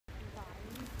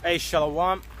Hey,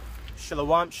 shalom,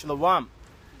 shalom, shalom.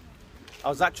 I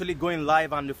was actually going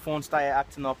live and the phone started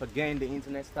acting up again. The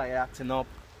internet started acting up.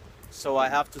 So I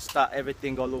have to start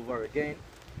everything all over again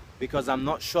because I'm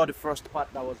not sure the first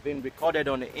part that was being recorded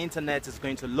on the internet is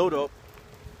going to load up.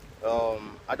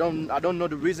 I don't know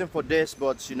the reason for this,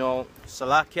 but you know,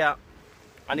 Salakia,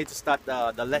 I need to start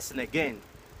the lesson again.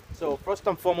 So first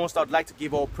and foremost, I'd like to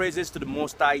give all praises to the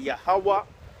Most High Yahweh,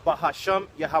 Bahasham,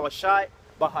 Yahweh Shai,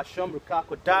 Bahasham, Ruka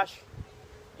Kodash.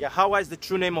 Yahweh is the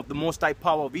true name of the Most High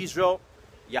Power of Israel.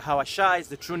 Yahweh Shai is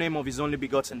the true name of his only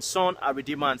begotten Son, our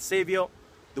Redeemer and Savior,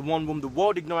 the one whom the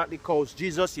world ignorantly calls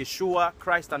Jesus, Yeshua,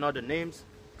 Christ, and other names.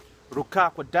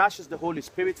 Ruka Kodash is the Holy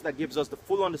Spirit that gives us the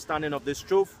full understanding of this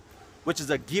truth, which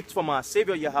is a gift from our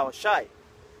Savior, Yahweh Shai.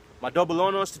 My double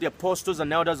honors to the apostles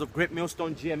and elders of Great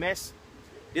Millstone GMS.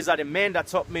 These are the men that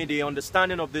taught me the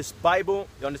understanding of this Bible,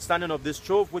 the understanding of this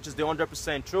truth, which is the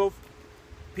 100% truth.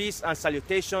 Peace and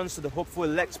salutations to the hopeful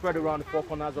elect spread around the four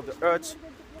corners of the earth,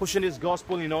 pushing this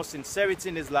gospel in all sincerity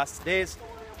in these last days.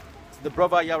 To the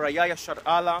brother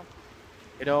YASHARAHLA,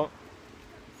 you know,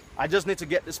 I just need to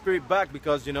get the spirit back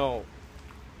because, you know,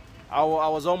 I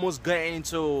was almost getting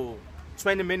into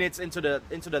 20 minutes into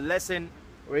the lesson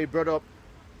where he brought up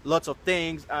lots of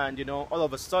things, and you know, all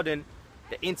of a sudden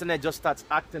the internet just starts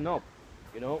acting up,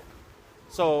 you know.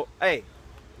 So hey,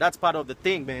 that's part of the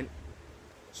thing, man.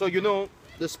 So you know,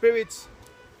 the spirit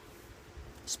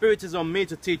is on me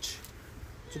to teach,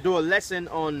 to do a lesson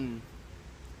on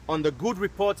the good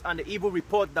report and the evil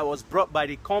report that was brought by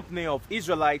the company of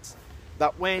Israelites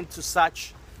that went to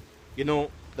search, you know,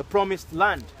 the promised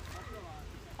land.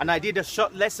 And I did a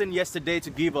short lesson yesterday to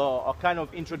give a kind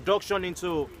of introduction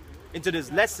into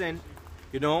this lesson.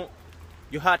 You know,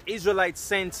 you had Israelites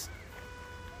sent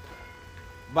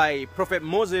by Prophet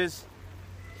Moses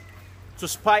to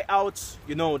spy out,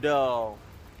 you know, the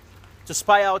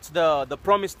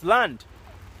promised land,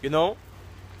 you know,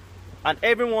 and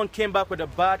everyone came back with a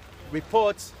bad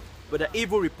report, with an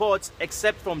evil report,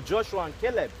 except from Joshua and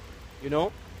Caleb, you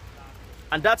know.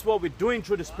 And that's what we're doing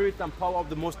through the spirit and power of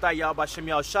the Most High Yahweh Shem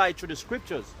Yahushai, through the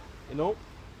scriptures, you know.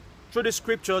 Through the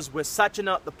scriptures, we're searching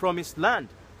out the promised land,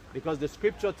 because the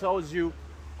scripture tells you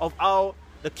of how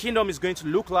the kingdom is going to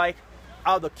look like,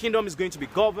 how the kingdom is going to be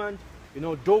governed, you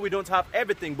know. Though we don't have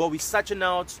everything, but we're searching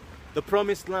out the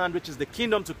promised land, which is the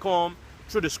kingdom to come,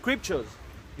 through the scriptures,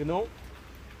 you know.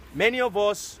 Many of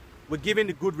us were giving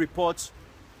the good reports,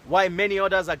 while many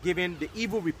others are giving the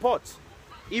evil reports.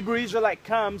 Hebrew Israelite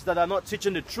camps that are not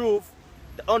teaching the truth,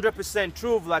 the 100%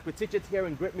 truth, like we teach it here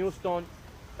in Great Millstone,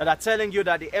 that are telling you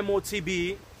that the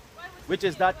MOTB, which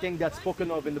is that thing that's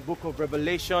spoken of in the book of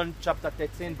Revelation, chapter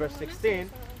 13, verse 16,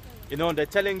 you know, they're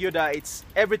telling you that it's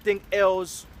everything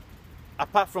else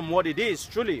apart from what it is,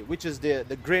 truly, which is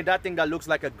the grain, that thing that looks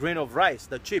like a grain of rice,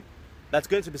 the chip, that's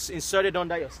going to be inserted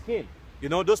under your skin. You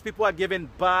know, those people are giving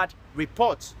bad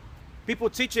reports. People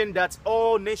teaching that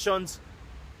all nations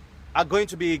are going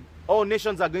to be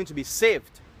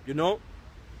saved, you know.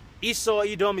 Esau,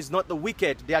 EDOM is not the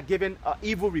wicked. They are giving an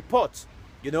evil report,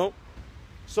 you know.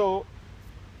 So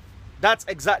that's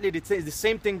exactly the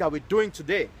same thing that we're doing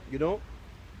today, you know.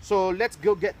 So let's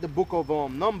go get the book of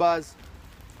Numbers,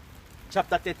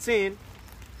 chapter 13.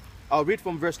 I'll read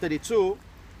from verse 32.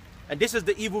 And this is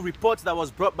the evil report that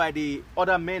was brought by the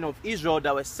other men of Israel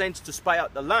that were sent to spy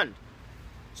out the land.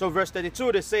 So verse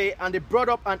 32, they say, and they brought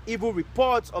up an evil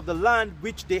report of the land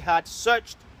which they had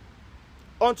searched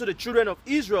unto the children of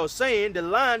Israel, saying, the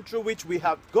land through which we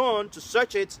have gone to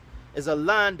search it is a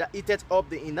land that eateth up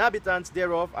the inhabitants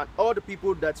thereof, and all the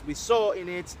people that we saw in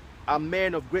it are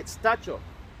men of great stature.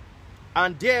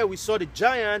 And there we saw the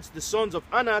giants, the sons of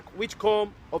Anak, which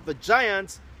come of the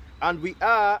giants, and we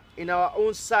are in our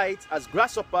own sight as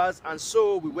grasshoppers, and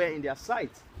so we were in their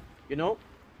sight. You know,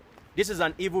 this is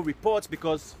an evil report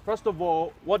because, first of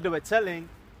all, what they were telling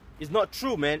is not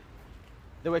true, man.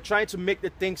 They were trying to make the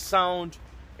thing sound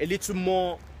a little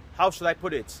more, how should I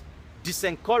put it,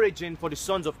 disencouraging for the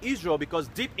sons of Israel, because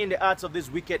deep in the hearts of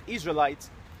these wicked Israelites,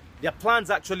 their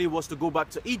plans actually was to go back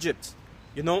to Egypt.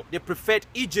 You know, they preferred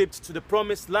Egypt to the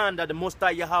promised land that the Most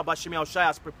High Yahweh Shem Yahushai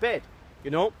has prepared, you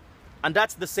know. And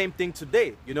that's the same thing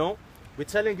today, you know. We're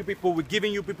telling you people, we're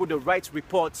giving you people the right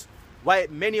reports, while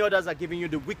many others are giving you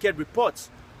the wicked reports,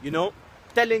 you know,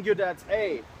 telling you that,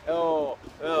 hey,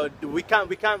 we can't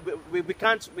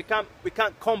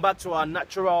come back to our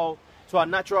natural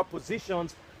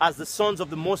positions as the sons of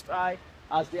the Most High,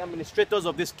 as the administrators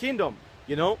of this kingdom,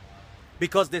 you know,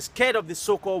 because they're scared of the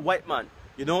so-called white man.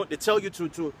 You know, they tell you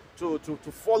to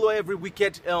follow every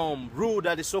wicked rule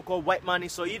that the so-called white man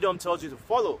is, so EDOM tells you to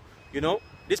follow. You know,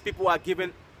 these people are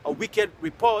giving a wicked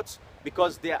report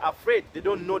because they are afraid. They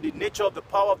don't know the nature of the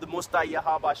power of the Most High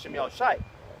Yahweh Shem Shai.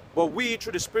 But we,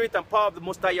 through the spirit and power of the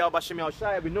Most High Yahweh Shem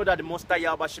Shai, we know that the Most High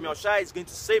Yahweh Shem Shai is going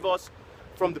to save us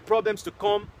from the problems to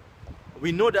come.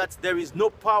 We know that there is no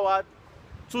power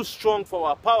too strong for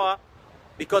our power,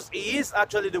 because He is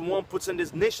actually the one putting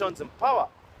these nations in power.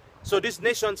 So these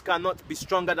nations cannot be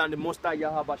stronger than the Most High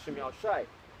Yahweh Shem Shai.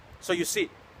 So you see,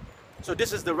 so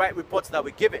this is the right reports that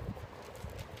we're giving.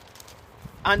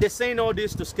 And they're saying all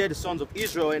this to scare the sons of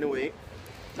Israel anyway.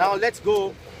 Now let's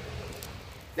go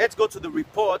to the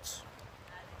reports.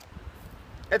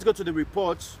 Let's go to the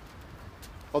reports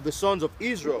of the sons of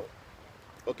Israel.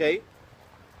 Okay?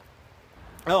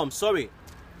 Oh, I'm sorry.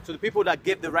 To the people that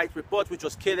gave the right report, which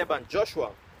was Caleb and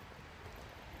Joshua.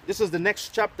 This is the next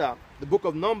chapter, the book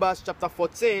of Numbers, chapter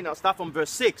 14. I'll start from verse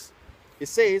 6. It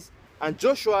says, "And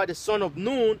Joshua the son of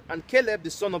Nun and Caleb the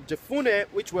son of Jephunneh,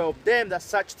 which were of them that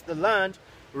searched the land,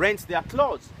 rent their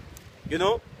clothes." You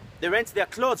know, they rent their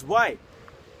clothes. Why?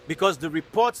 Because the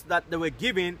reports that they were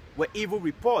giving were evil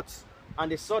reports.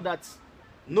 And they saw that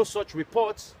no such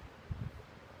reports,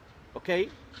 okay?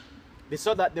 They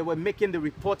saw that they were making the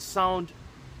reports sound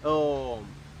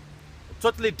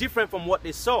totally different from what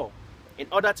they saw, in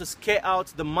order to scare out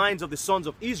the minds of the sons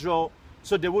of Israel,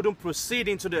 so they wouldn't proceed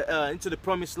into the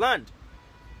promised land.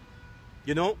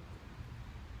 You know?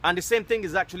 And the same thing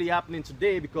is actually happening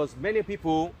today, because many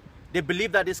people, they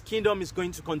believe that this kingdom is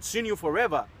going to continue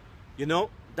forever. You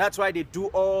know? That's why they do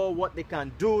all what they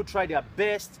can do, try their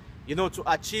best, you know, to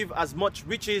achieve as much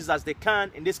riches as they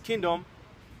can in this kingdom,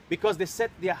 because they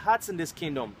set their hearts in this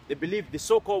kingdom. They believe the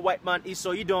so-called white man,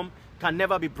 Esau, Edom, can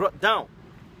never be brought down.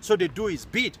 So they do his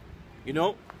bid, you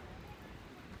know.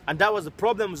 And that was the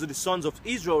problem with the sons of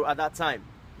Israel at that time,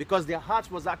 because their heart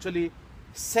was actually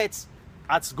set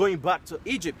at going back to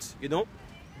Egypt, you know.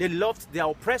 They loved their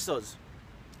oppressors.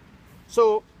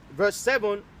 So, verse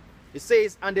 7, it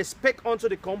says, "And they spake unto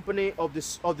the company of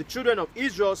the children of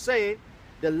Israel, saying,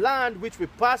 The land which we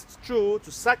passed through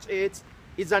to search it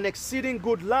is an exceeding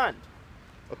good land."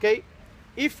 Okay?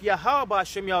 "If Yahweh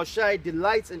Shem Shai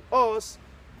delights in us,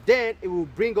 then it will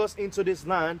bring us into this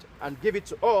land and give it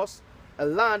to us, a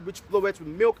land which floweth with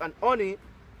milk and honey.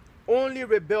 Only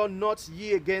rebel not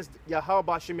ye against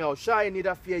Yahweh Shem Shai,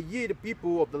 neither fear ye the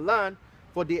people of the land,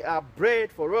 for they are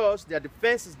bread for us, their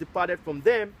defense is departed from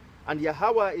them, and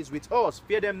Yahweh is with us,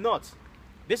 fear them not."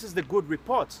 This is the good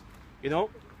report, you know.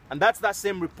 And that's that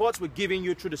same report we're giving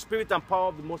you through the spirit and power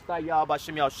of the Most High Yahweh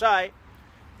Shem Shai,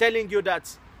 telling you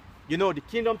that, you know, the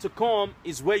kingdom to come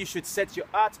is where you should set your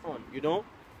heart on, you know.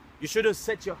 You shouldn't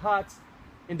set your heart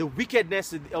in the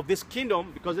wickedness of this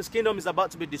kingdom, because this kingdom is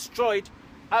about to be destroyed,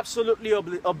 absolutely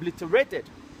obliterated,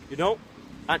 you know.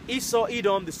 And Esau,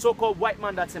 Edom, the so-called white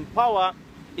man that's in power,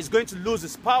 is going to lose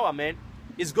his power, man.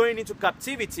 He's going into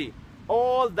captivity.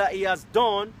 All that he has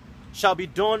done shall be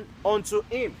done unto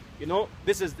him. You know,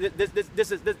 this is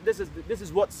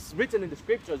what's written in the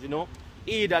scriptures, you know.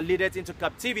 "He that leadeth into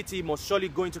captivity must surely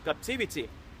go into captivity.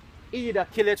 He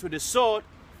that killeth with the sword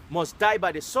must die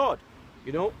by the sword."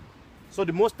 You know. So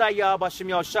the Most High Yahweh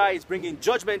Shem Shai is bringing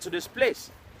judgment to this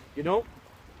place, you know.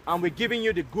 And we're giving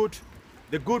you the good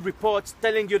reports,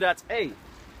 telling you that, hey,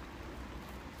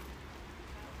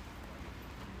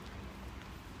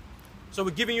 so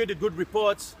we're giving you the good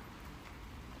reports,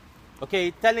 okay,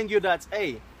 telling you that,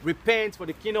 hey, repent, for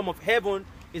the kingdom of heaven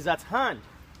is at hand,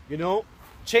 you know.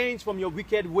 Change from your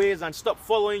wicked ways and stop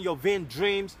following your vain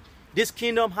dreams. This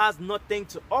kingdom has nothing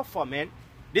to offer, man.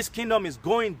 This kingdom is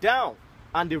going down,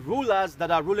 and the rulers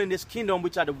that are ruling this kingdom,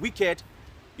 which are the wicked,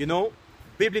 you know,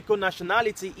 biblical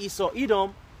nationality, Esau,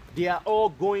 Edom, they are all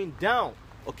going down,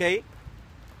 okay?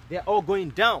 They are all going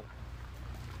down.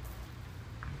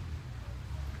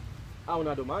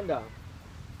 Una demanda.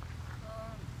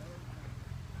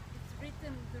 It's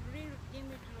written the real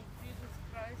image of Jesus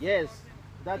Christ. Yes,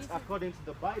 that's according to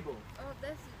the Bible. Oh,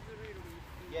 that's the real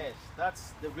image. Yes,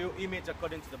 that's the real image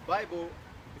according to the Bible.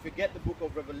 If you get the book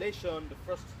of Revelation, the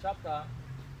first chapter,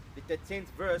 the 13th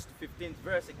verse to 15th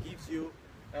verse, it gives you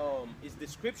its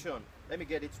description. Let me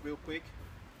get it real quick.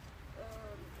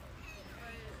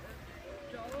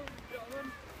 John,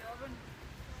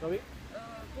 Sorry?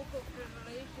 book of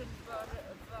Revelation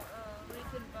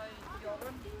written by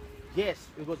John. Yes,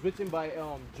 it was written by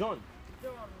John. John.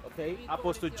 Okay, We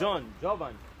Apostle call it John,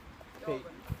 Jovan. Okay,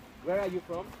 Jovan. where are you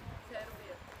from?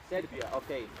 Serbia. Serbia.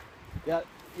 Okay. Yeah,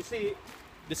 you see,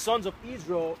 the sons of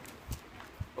Israel.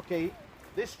 Okay,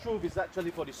 this truth is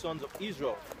actually for the sons of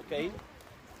Israel. Okay,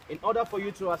 in order for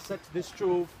you to accept this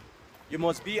truth, you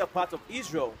must be a part of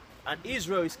Israel, and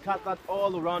Israel is scattered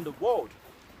all around the world.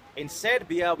 In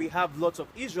Serbia, we have lots of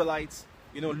Israelites,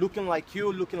 you know, looking like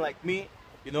you, looking like me,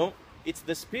 you know. It's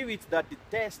the spirit that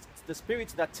detests, it's the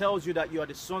spirit that tells you that you are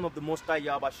the son of the Most High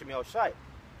Yahweh Shemiah,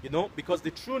 you know, because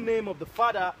the true name of the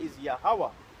Father is Yahweh,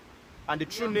 and the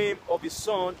true name of his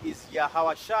Son is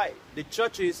Yahweh Shai. The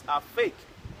churches are fake.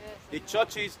 The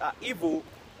churches are evil.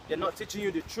 They're not teaching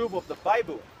you the truth of the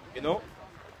Bible, you know.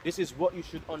 This is what you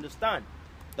should understand.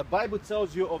 The Bible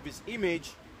tells you of his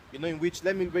image, you know, in which,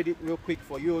 let me read it real quick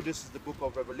for you. This is the book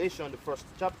of Revelation, the first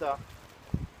chapter.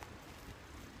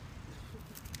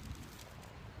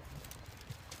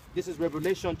 This is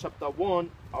Revelation chapter 1.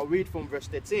 I'll read from verse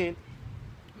 13.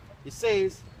 It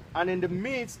says, and in the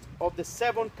midst of the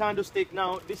seven candlestick,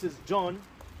 now this is John,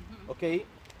 okay,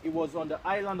 it was on the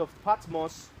island of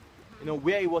Patmos, you know,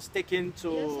 where he was taken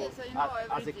to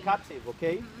as a captive,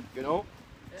 okay, you know.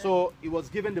 So he was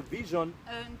given the vision.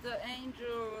 And the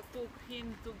angel took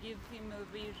him to give him a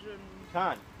vision.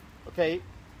 Okay,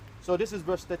 so this is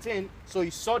verse 13. So he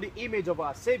saw the image of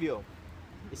our Savior.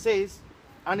 It says,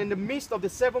 and in the midst of the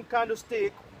seven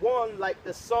candlestick, one like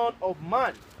the Son of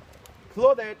Man,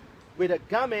 clothed with a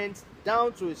garment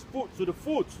down to his foot, to the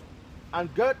foot,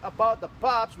 and girt about the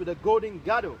paps with a golden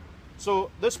girdle.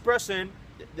 So this person,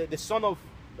 the son of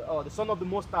the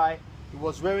Most High, he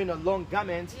was wearing a long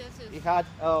garment. He had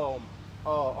a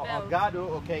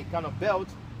girdle, okay, kind of belt.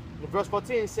 In verse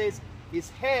 14 it says, his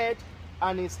head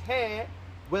and his hair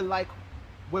were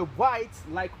white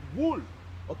like wool.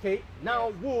 Okay, now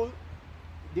wool.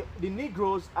 The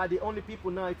Negroes are the only people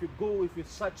now, if you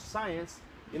search science,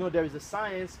 you know, there is a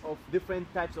science of different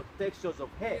types of textures of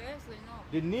hair. Yes, I know.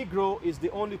 The Negro is the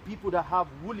only people that have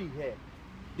woolly hair.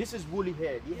 This is woolly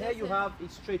hair. The hair you have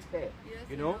is straight hair,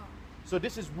 you know. So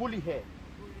this is woolly hair.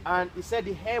 And he said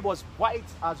the hair was white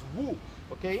as wool,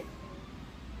 okay.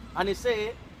 And he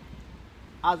said,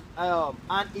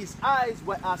 and his eyes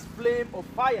were as flame of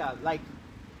fire, like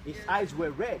his eyes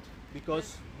were red,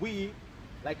 because we,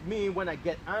 like me, when I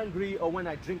get angry or when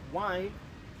I drink wine,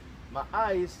 my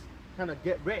eyes kind of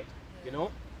get red, you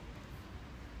know.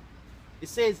 It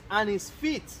says, and his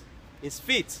feet, this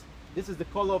is the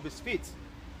color of his feet.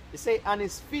 It says, and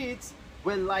his feet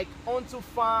were like unto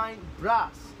fine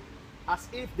brass, as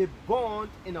if they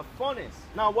burned in a furnace.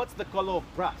 Now, what's the color of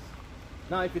brass?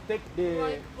 Now, if you take the,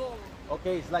 like gold.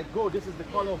 Okay, it's like gold. This is the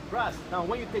color of brass. Now,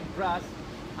 when you take brass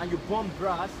and you burn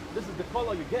brass, this is the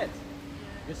color you get.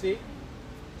 You see?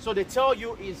 So they tell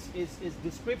you is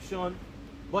description,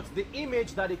 but the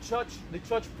image that the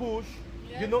church push,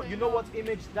 you know what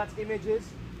image that image is?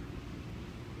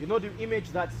 You know the image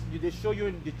that they show you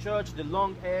in the church, the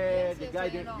long hair, the guy.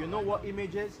 You know what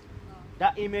image is? No.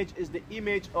 That image is the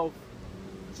image of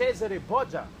Cesare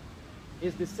Borgia,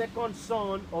 is the second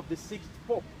son of the 6th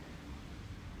Pope.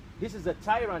 This is a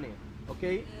tyranny,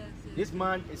 okay? This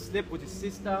man is slept with his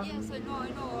sister. Yes, I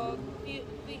know.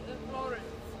 Florence.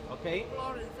 Okay.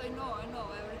 Florence, I know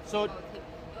everything so, about him.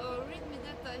 Read me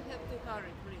that, I have to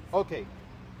hurry, please. Okay.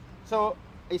 So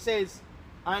it says,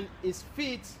 and his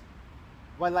feet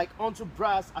were like unto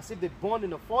brass, as if they burned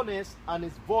in a furnace, and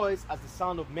his voice as the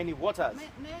sound of many waters.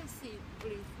 May I see,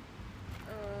 please?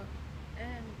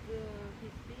 And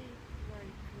his feet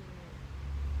like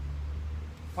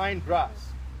fine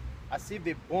brass, as if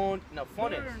they burned in a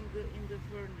furnace. Burned in the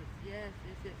furnace. Yes,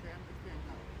 I understand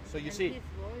now. So you and see, his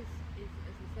voice is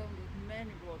as the sound of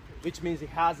many waters. Which means he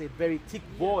has a very thick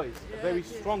voice, a very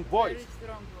strong voice. Very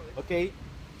strong voice. Okay,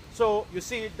 so you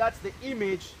see, that's the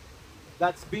image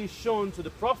that's being shown to the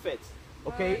prophet.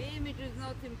 Okay, image is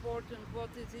not important. What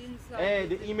is inside?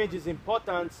 The image is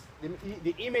important.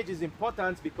 The image is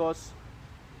important because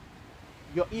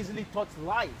you're easily taught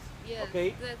lies. Yes,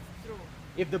 okay, that's true.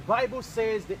 If the Bible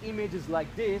says the image is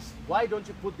like this, why don't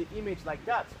you put the image like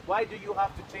that? Why do you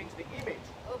have to change the image?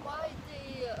 Why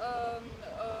they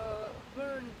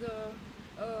burned the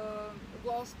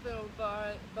gospel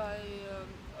by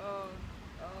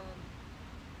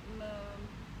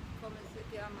come si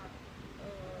chiama?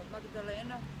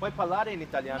 Magdalena. Puoi parlare in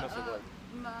italiano se vuoi.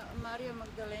 Maria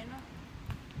Magdalena.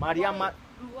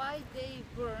 Why they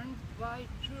burned, why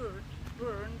church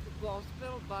burned the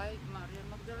gospel by Maria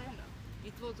Magdalena?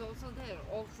 It was also there.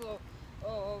 Also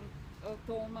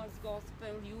Thomas'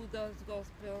 gospel, Judas'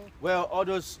 gospel. Well, all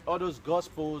those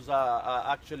gospels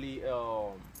are actually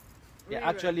they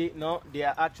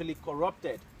are actually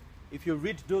corrupted. If you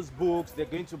read those books, they're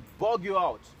going to bug you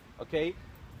out. Okay.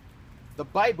 The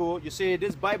Bible, you see,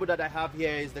 this Bible that I have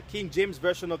here is the King James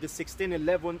Version of the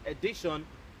 1611 edition.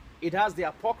 It has the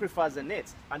Apocryphas in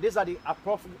it. And these are the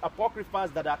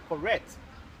Apocryphas that are correct.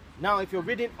 Now, if you're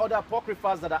reading other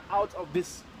Apocryphas that are out of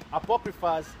this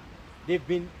Apocryphas, they've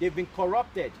been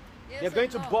corrupted. Yes, they're going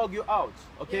to bug you out.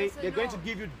 Okay? Yes, they're going to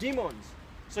give you demons.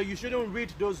 So you shouldn't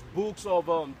read those books of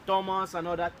Thomas and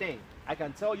all that thing. I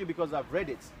can tell you because I've read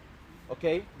it.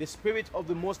 Okay, the spirit of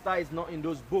the Most High is not in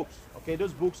those books. Okay,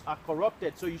 those books are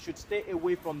corrupted, so you should stay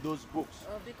away from those books.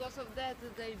 Because of that,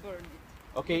 they burned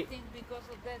it. Okay. I think because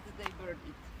of that, they burned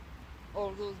it.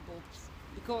 All those books.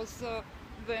 Because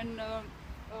when a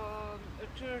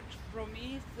church from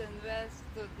East and West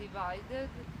divided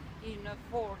in the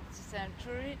 4th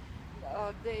century,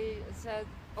 they said,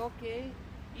 okay,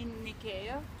 in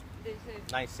Nicaea, they said...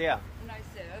 Nicaea.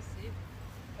 Nicaea, see.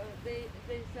 They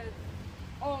said,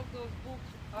 all those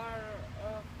books are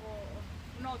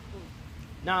not good.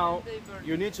 Now,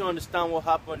 you need to understand what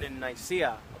happened in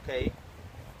Nicaea, okay?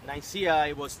 Nicaea,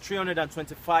 it was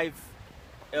 325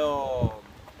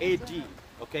 AD,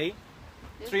 okay?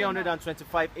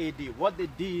 325 AD. What they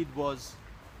did was,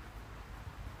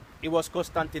 it was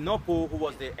Constantinople who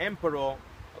was the emperor,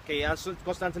 okay? And so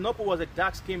Constantinople was a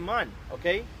dark-skinned man,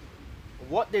 okay?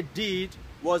 What they did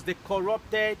was they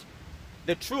corrupted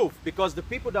the truth, because the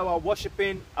people that were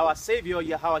worshiping our Savior,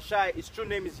 Yahawashi, his true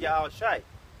name is Yahawashi.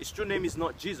 His true name is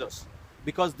not Jesus,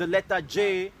 because the letter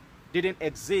J didn't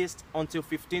exist until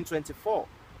 1524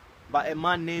 by a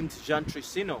man named Jean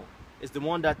Tricino. Is the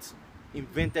one that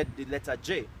invented the letter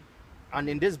J. And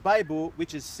in this Bible,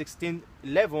 which is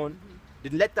 1611, the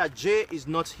letter J is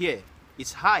not here.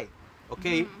 It's high,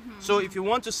 okay? So if you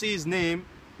want to see his name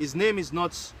is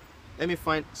not, let me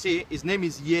find, see, his name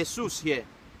is Jesus here.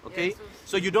 Okay, Jesus.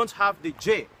 So you don't have the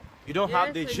J. You don't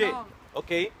have the J.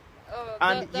 Okay,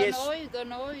 and yes,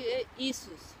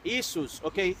 Jesus.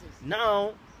 Okay, Jesus.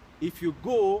 Now if you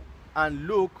go and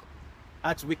look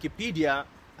at Wikipedia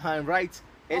and write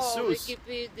Jesus.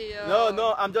 Wikipedia.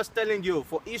 No, I'm just telling you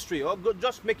for history. Or go,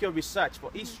 just make your research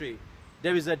for history.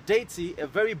 There is a deity, a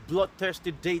very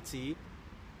bloodthirsty deity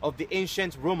of the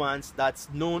ancient Romans that's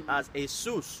known as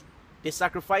Jesus. They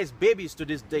sacrifice babies to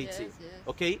this deity. Yes, yes.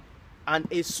 Okay. And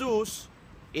Jesus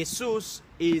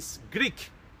is Greek.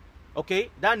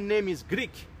 Okay, that name is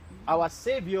Greek. Our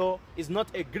Savior is not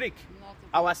a Greek.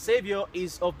 Our Savior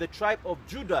is of the tribe of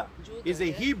Judah. Is a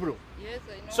yes. Hebrew. Yes,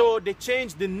 I know. So they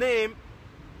changed the name.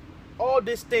 All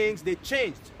these things they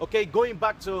changed. Okay, going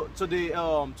back to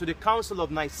the Council of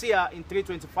Nicaea in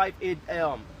 325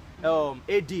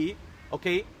 AD.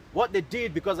 Okay, what they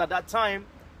did, because at that time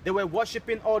they were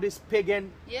worshipping all these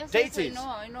pagan deities. Yes,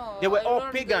 I know. They were all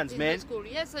pagans, man.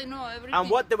 Yes, I know everything. And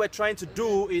what they were trying to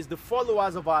do is, the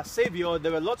followers of our Savior,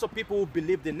 there were lots of people who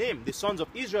believed in him. The sons of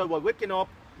Israel were waking up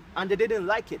and they didn't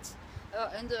like it.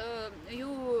 And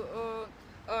you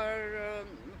are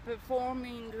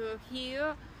performing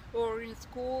here or in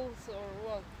schools or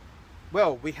what?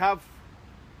 Well, we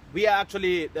are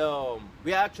actually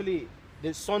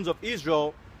the sons of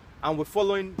Israel, and we're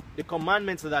following the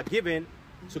commandments that are given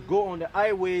to go on the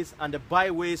highways and the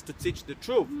byways to teach the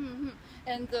truth.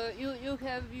 And you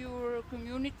have your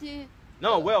community?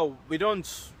 No, well, we don't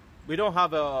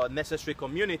have a necessary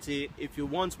community. If you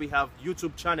want, we have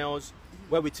YouTube channels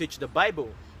where we teach the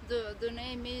Bible. The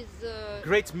name is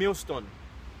Great Millstone.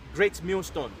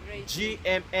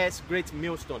 GMS Great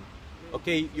Millstone.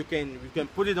 Okay, you can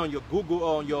put it on your Google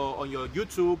or on your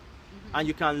YouTube, and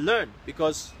you can learn,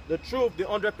 because the truth, the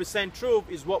 100% truth,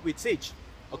 is what we teach.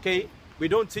 Okay. We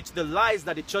don't teach the lies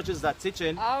that the churches are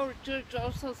teaching. Our church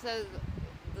also says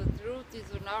the truth is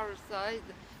on our side.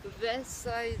 The west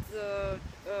side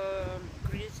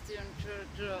Christian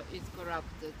church is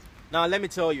corrupted. Now let me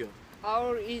tell you.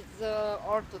 Our is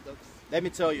Orthodox. Let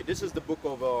me tell you. This is the book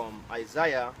of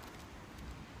Isaiah.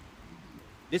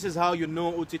 This is how you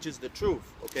know who teaches the truth.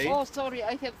 Okay. Oh, sorry,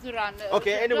 I have to run.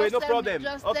 Okay. Anyway, no problem.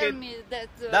 Just okay. tell me that.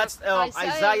 That's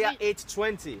Isaiah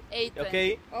 8:20. 8:20.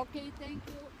 Okay. Okay. Thank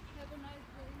you. Have a nice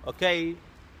day. Okay.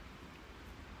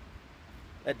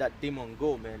 Let that demon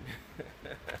go, man.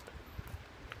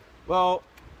 Well,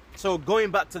 so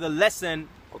going back to the lesson,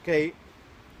 okay.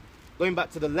 Going back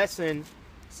to the lesson,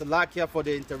 Salakia for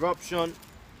the interruption,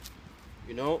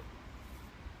 you know.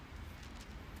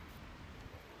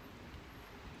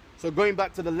 So going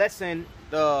back to the lesson,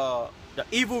 the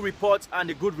evil reports and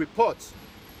the good reports,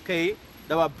 okay,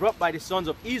 that were brought by the sons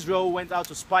of Israel who went out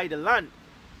to spy the land.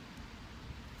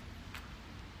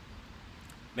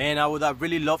 Man, I would have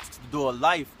really loved to do a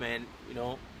live, man, you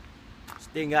know,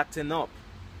 staying acting up.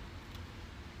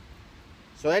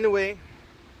 So anyway,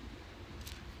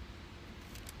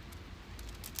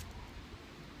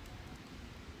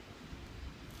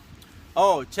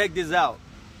 oh, check this out.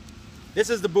 This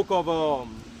is the book of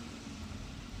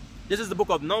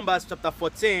Numbers, chapter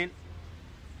 14.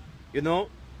 You know,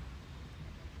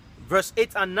 verse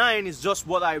 8 and 9 is just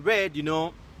what I read. You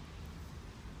know,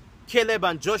 Caleb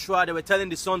and Joshua, they were telling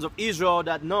the sons of Israel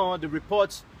that no, the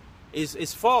report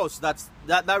is false.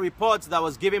 That report that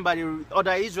was given by the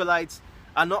other Israelites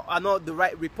are not the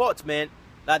right report, man.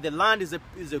 That the land is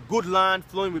a good land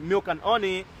flowing with milk and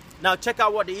honey. Now check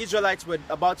out what the Israelites were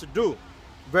about to do.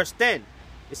 Verse 10,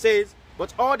 it says,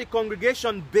 but all the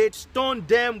congregation bade stone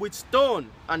them with stone,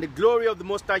 and the glory of the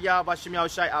Most High Yahweh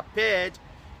YASHAMIAHLA appeared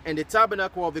in the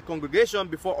tabernacle of the congregation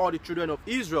before all the children of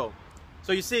Israel.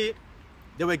 So you see,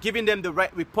 they were giving them the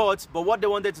right reports, but what they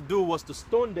wanted to do was to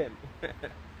stone them.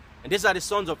 And these are the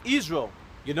sons of Israel,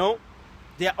 you know.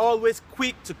 They are always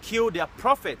quick to kill their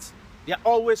prophets. They are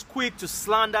always quick to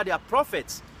slander their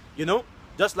prophets, you know,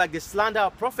 just like they slander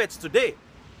our prophets today.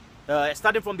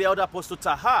 Starting from the elder apostle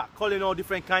Taha, calling all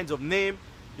different kinds of names,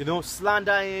 you know,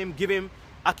 slander him, give him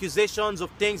accusations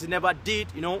of things he never did,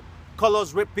 you know, call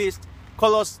us rapist,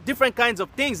 call us different kinds of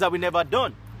things that we never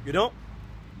done, you know.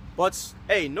 But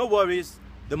hey, no worries,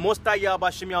 the Most High Yahweh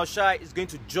YASHAMIAHLA is going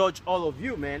to judge all of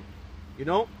you, man, you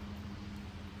know.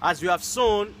 As you have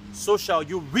sown, so shall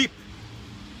you reap.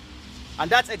 And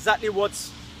that's exactly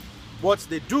what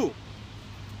they do.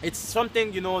 It's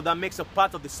something, you know, that makes a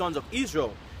part of the sons of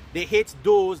Israel. They hate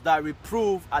those that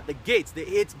reprove at the gates. They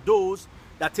hate those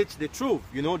that teach the truth.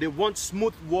 You know, they want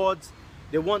smooth words.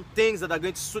 They want things that are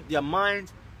going to suit their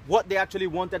mind. What they actually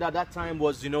wanted at that time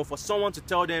was, you know, for someone to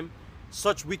tell them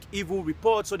such weak, evil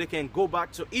reports so they can go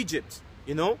back to Egypt,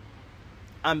 you know.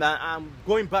 And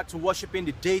going back to worshiping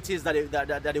the deities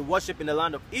that they worship in the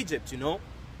land of Egypt, you know.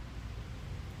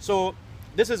 So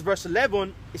this is verse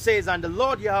 11. It says, and the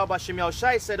Lord Yahweh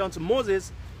YASHAMIAHLA said unto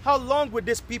Moses, how long will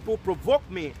this people provoke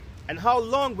me? And how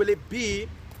long will it be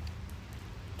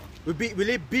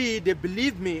they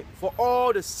believe me for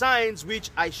all the signs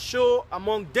which I show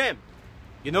among them?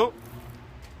 You know,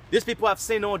 these people have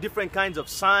seen all different kinds of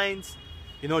signs.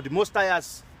 You know, the Most High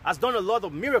has done a lot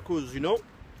of miracles, you know.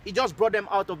 He just brought them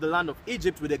out of the land of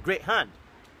Egypt with a great hand,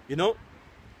 you know.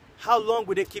 How long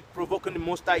will they keep provoking the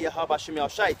Most High Yahweh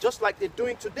YASHAMIAHLA, just like they're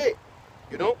doing today,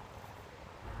 you know?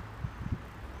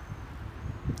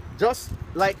 Just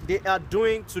like they are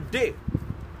doing today.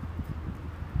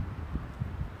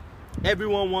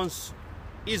 Everyone wants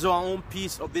his or her own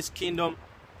piece of this kingdom,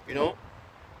 you know.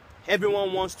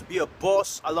 Everyone wants to be a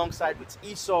boss alongside with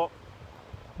Esau.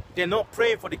 They're not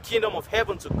praying for the kingdom of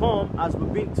heaven to come, as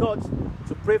we've been taught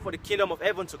to pray for the kingdom of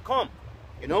heaven to come,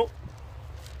 you know.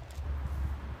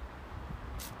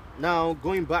 Now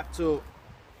going back to,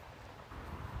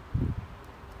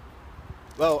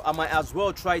 well, I might as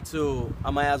well try to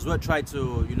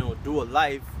you know, do a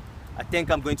live. I think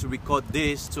I'm going to record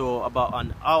this to about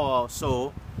an hour or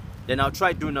so, then I'll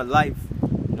try doing a live,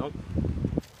 you know.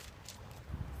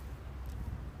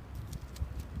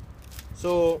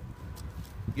 So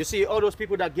you see, all those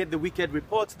people that gave the wicked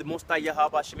reports, the Most High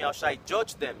Yahweh YASHAMIAHLA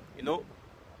judged them, you know.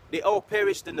 They all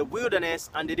perished in the wilderness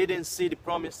and they didn't see the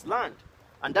promised land.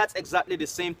 And that's exactly the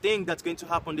same thing that's going to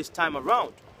happen this time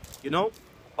around, you know.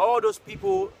 All those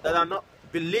people that are not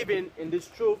believing in this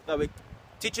truth that we're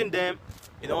teaching them,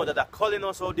 you know, that are calling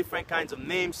us all different kinds of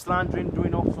names, slandering,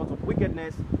 doing all sorts of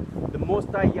wickedness, the Most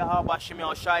High Yahweh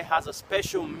YASHAMIAHLA has a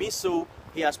special missile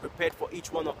he has prepared for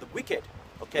each one of the wicked,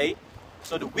 okay.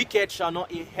 So the wicked shall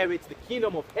not inherit the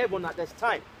kingdom of heaven at this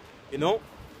time, you know.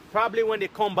 Probably when they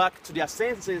come back to their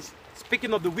senses,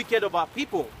 speaking of the wicked of our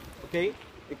people, okay.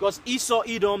 Because Esau,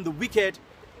 Edom, the wicked,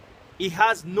 he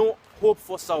has no hope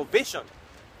for salvation.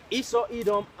 Esau,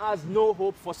 Edom has no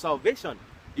hope for salvation.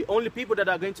 The only people that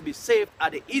are going to be saved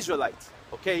are the Israelites,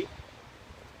 okay?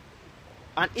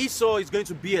 And Esau is going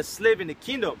to be a slave in the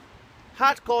kingdom.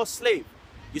 Hardcore slave.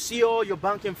 You see all your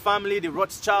banking family, the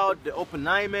Rothschild, the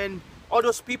Oppenheimer, all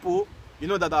those people, you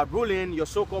know, that are ruling, your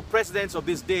so-called presidents of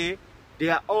this day, they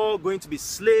are all going to be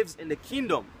slaves in the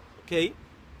kingdom, okay?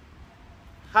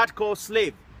 Hardcore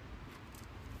slave.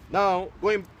 Now,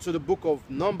 going to the book of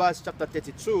Numbers, chapter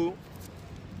 32,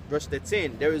 verse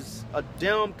 13. There is a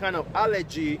damn kind of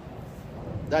allergy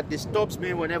that disturbs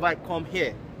me whenever I come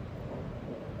here.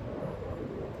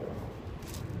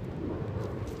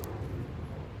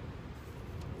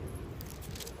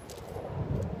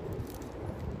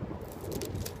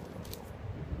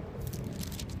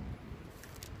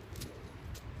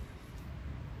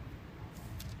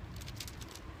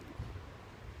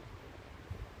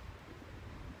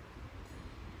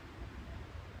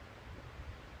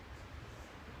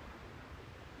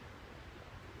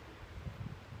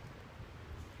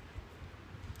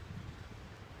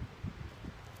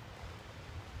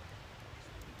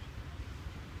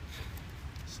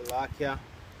 Slovakia.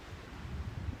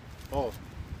 Oh,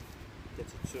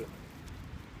 32.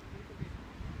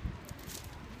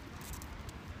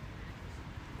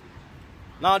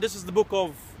 Now this is the book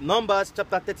of Numbers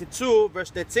chapter 32 verse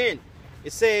 13.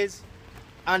 It says,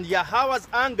 and Yahweh's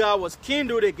anger was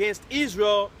kindled against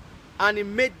Israel, and he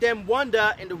made them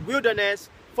wander in the wilderness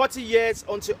 40 years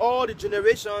until all the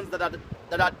generations that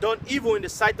had done evil in the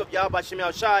sight of Yahweh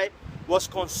Shemiahshai was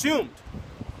consumed.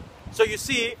 So you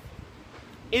see,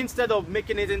 instead of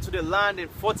making it into the land in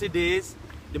 40 days,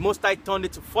 the Most High turned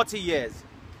it to 40 years.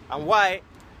 And why?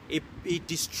 It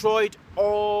destroyed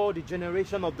all the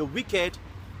generation of the wicked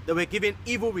that were giving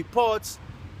evil reports,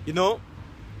 you know,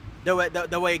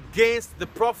 that were against the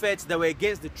prophets, that were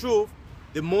against the truth.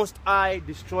 The Most High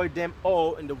destroyed them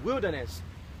all in the wilderness.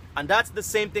 And that's the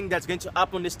same thing that's going to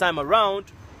happen this time around.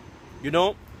 You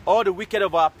know, all the wicked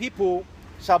of our people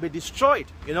shall be destroyed,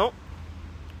 you know,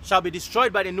 shall be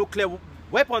destroyed by the nuclear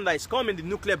weapon that is coming, the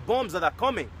nuclear bombs that are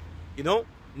coming, you know,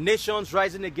 nations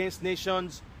rising against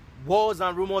nations, wars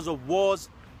and rumors of wars,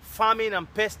 famine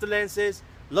and pestilences.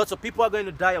 Lots of people are going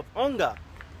to die of hunger,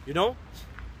 you know.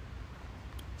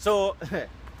 So,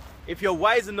 if you're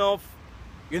wise enough,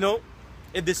 you know,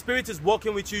 if the Spirit is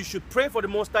working with you, you should pray for the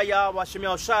Most High Yahweh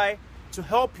Shemiahshai to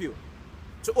help you,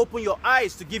 to open your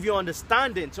eyes, to give you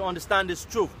understanding, to understand this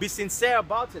truth. Be sincere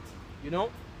about it, you know,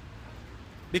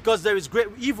 because there is great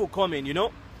evil coming, you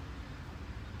know.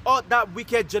 All that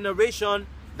wicked generation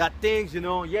that thinks, you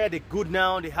know, yeah, they're good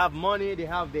now, they have money, they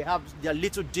have their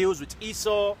little deals with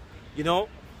Esau, you know,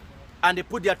 and they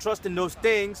put their trust in those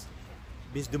things.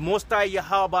 Because the Most High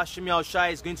Yahweh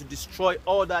Shemiahshai is going to destroy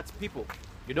all that people,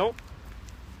 you know.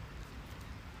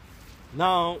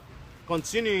 Now,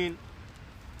 continuing.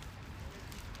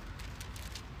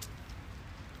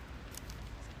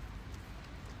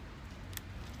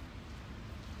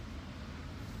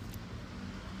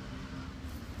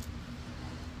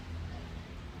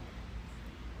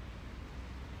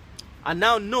 And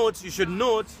now note, you should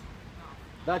note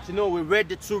that, you know, we read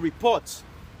the two reports.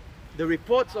 The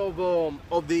reports of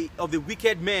the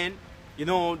wicked men, you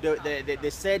know, they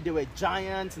said there were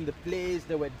giants in the place,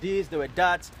 there were this, there were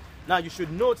that. Now you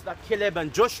should note that Caleb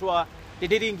and Joshua, they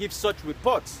didn't give such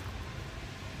reports.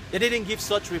 They didn't give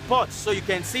such reports. So you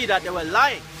can see that they were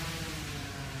lying.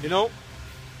 You know,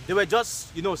 they were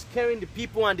just, you know, scaring the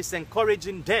people and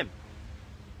disencouraging them.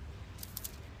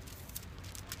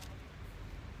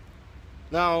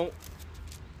 Now,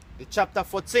 the chapter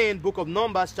 14, book of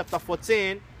Numbers, chapter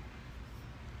 14.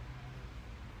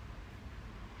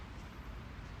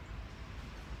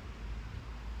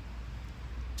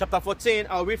 Chapter 14,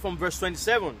 I'll read from verse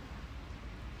 27.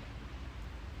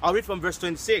 I'll read from verse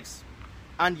 26.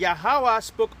 And Yahweh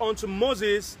spoke unto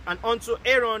Moses and unto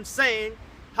Aaron, saying,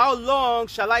 how long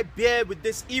shall I bear with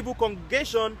this evil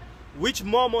congregation which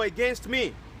murmur against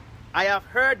me? I have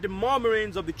heard the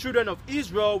murmurings of the children of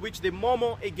Israel, which they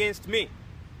murmur against me.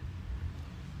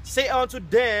 Say unto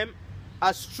them,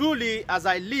 as truly as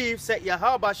I live, said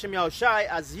Yahweh Shemiahshai,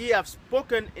 as ye have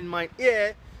spoken in mine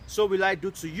ear, so will I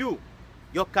do to you.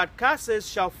 Your carcasses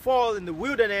shall fall in the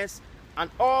wilderness, and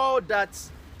all that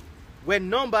were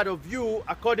numbered of you,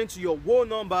 according to your roll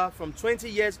number, from 20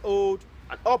 years old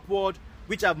and upward,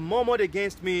 which have murmured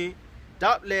against me,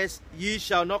 doubtless ye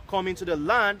shall not come into the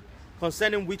land,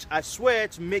 concerning which I swear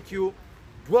to make you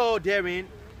dwell therein,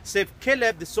 save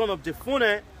Caleb the son of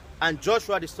Jephunneh and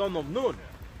Joshua the son of Nun.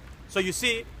 So you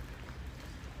see,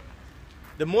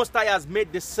 the Most High has made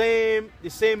he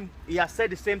has said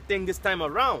the same thing this time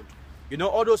around. You know,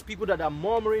 all those people that are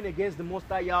murmuring against the Most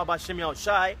High Yahweh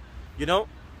Shemiahshai, you know,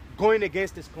 going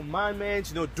against his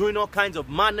commandments, you know, doing all kinds of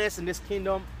madness in this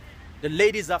kingdom. The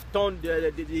ladies have turned,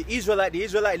 the Israelite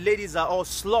ladies are all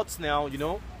sluts now, you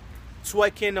know,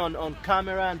 twerking on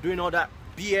camera and doing all that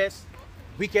BS,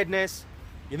 wickedness.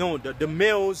 You know, the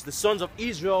males, the sons of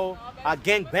Israel are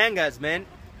gangbangers, man.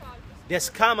 They're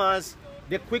scammers.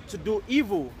 They're quick to do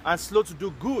evil and slow to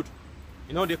do good.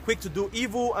 You know, they're quick to do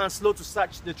evil and slow to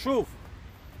search the truth.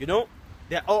 You know,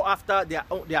 they're all after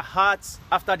their hearts,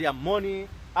 after their money,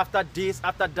 after this,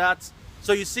 after that.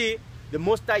 So you see, the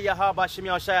Most High Yahweh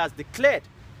Shemiahshai has declared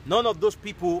none of those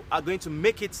people are going to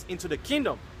make it into the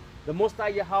kingdom. The Most High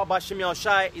Yahweh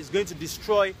Shemiahshai is going to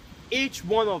destroy each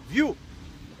one of you.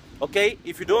 Okay,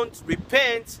 if you don't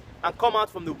repent and come out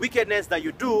from the wickedness that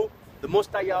you do, the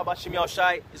Most High Yahweh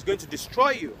Shemiahshai is going to destroy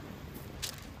you.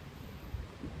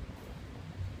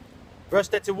 Verse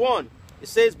 31, it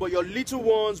says, but your little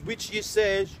ones which ye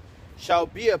say shall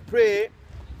be a prey,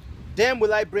 them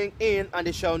will I bring in, and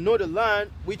they shall know the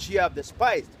land which ye have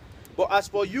despised. But as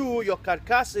for you, your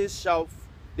carcasses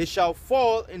shall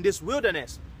fall in this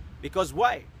wilderness. Because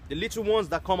why? The little ones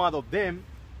that come out of them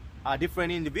are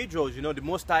different individuals. You know, the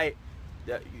Most High,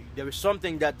 there is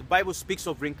something that the Bible speaks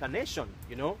of reincarnation,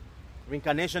 you know.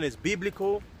 Reincarnation is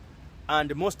biblical, and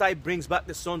the Most High brings back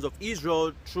the sons of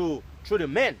Israel through the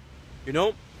men, you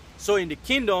know. So in the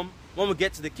kingdom, when we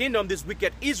get to the kingdom, these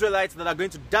wicked Israelites that are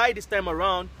going to die this time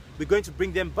around, we're going to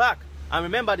bring them back. And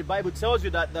remember, the Bible tells you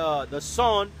that the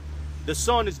son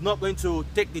is not going to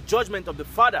take the judgment of the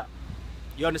father.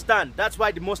 You understand? That's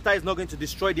why the Most High is not going to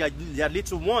destroy their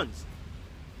little ones.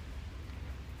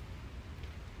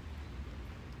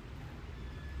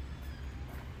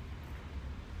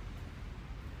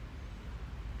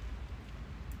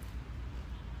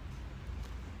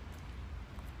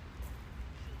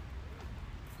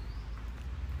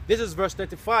 This is verse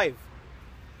 35.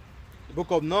 The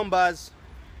book of Numbers,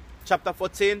 chapter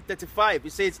 14, 35.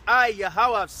 It says, I,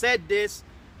 Yahweh, have said this,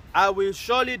 I will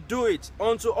surely do it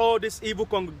unto all this evil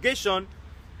congregation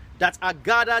that are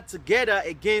gathered together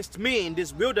against me in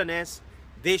this wilderness.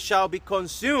 They shall be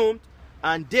consumed,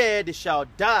 and there they shall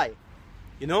die.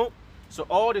 You know? So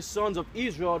all the sons of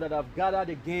Israel that have gathered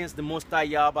against the Most High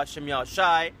Yahweh Shem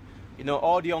Yahushai, you know,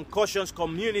 all the unconscious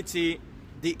community,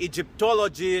 the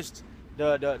Egyptologists,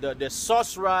 the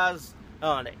sorcerers,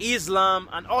 the Islam,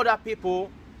 and other people,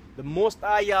 the Most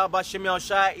High Yahweh Shem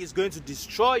Yahushai is going to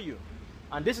destroy you.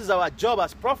 And this is our job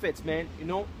as prophets, man, you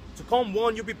know, to come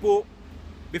warn you people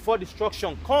before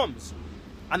destruction comes.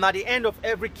 And at the end of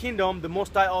every kingdom, the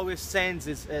Most High always sends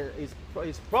his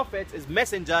prophets, his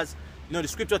messengers. You know, the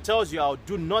scripture tells you, I'll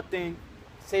do nothing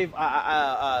save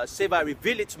I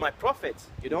reveal it to my prophets,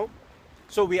 you know.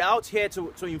 So we're out here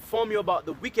to inform you about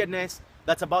the wickedness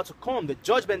that's about to come, the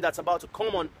judgment that's about to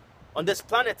come on this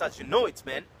planet as you know it,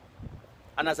 man.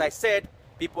 And as I said,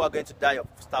 people are going to die of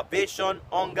starvation,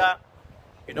 hunger,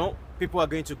 you know. People are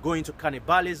going to go into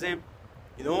cannibalism,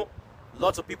 you know.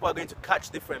 Lots of people are going to catch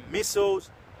different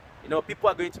missiles, you know. People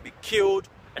are going to be killed,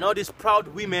 and all these proud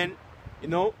women, you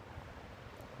know,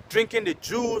 drinking the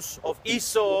juice of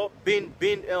Esau, being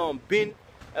hand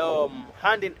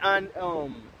in hand,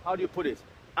 how do you put it?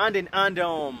 Hand in hand,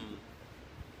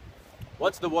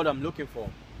 what's the word I'm looking for?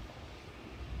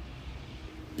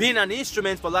 Being an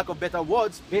instrument, for lack of better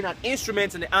words, being an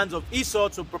instrument in the hands of Esau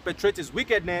to perpetrate his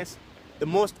wickedness. The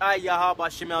Most High Yahweh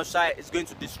Shem Yahushai is going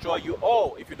to destroy you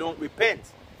all if you don't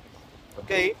repent.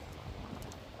 Okay?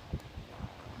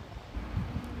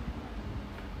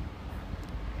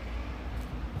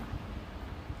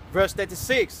 Verse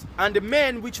 36. And the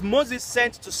men which Moses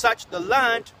sent to search the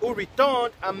land, who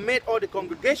returned and made all the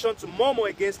congregation to murmur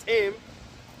against him,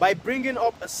 by bringing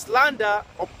up a slander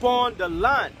upon the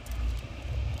land.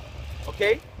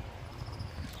 Okay?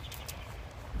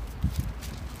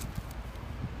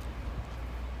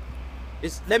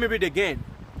 Let me read again.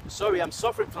 Sorry, I'm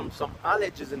suffering from some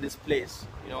allergies in this place.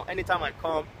 You know, anytime I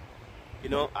come, you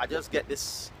know, I just get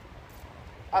this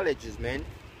allergies, man.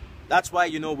 That's why,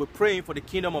 you know, we're praying for the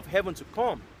kingdom of heaven to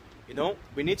come. You know,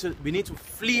 we need to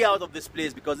flee out of this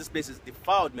place, because this place is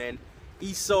defiled, man.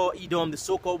 Esau, Edom, the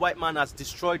so-called white man, has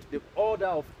destroyed the order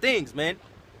of things, man.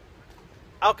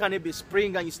 How can it be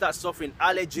spring and you start suffering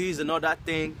allergies and all that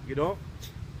thing, you know?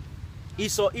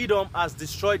 Esau, Edom has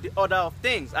destroyed the order of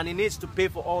things, and he needs to pay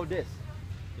for all this,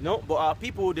 you know. But our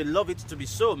people, they love it to be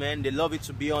so, man. They love it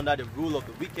to be under the rule of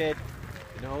the wicked,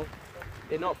 you know.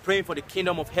 They're not praying for the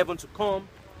kingdom of heaven to come.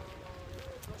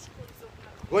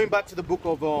 Going back to the book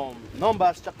of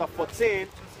Numbers, chapter 14,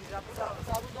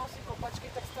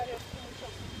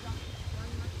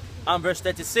 and verse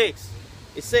 36,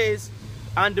 it says,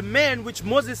 and the men which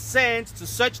Moses sent to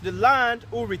search the land,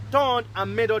 who returned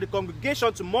and made all the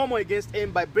congregation to murmur against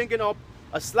him by bringing up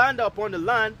a slander upon the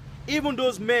land, even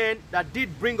those men that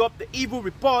did bring up the evil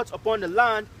reports upon the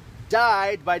land,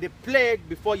 died by the plague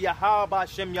before Yahweh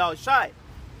Shem Yahushai.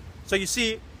 So you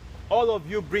see, all of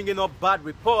you bringing up bad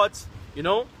reports, you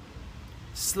know,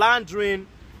 slandering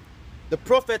the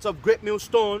prophets of Great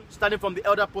Millstone, starting from the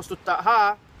elder apostle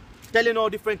Taha, telling all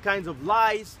different kinds of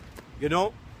lies, you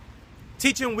know,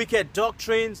 teaching wicked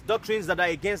doctrines that are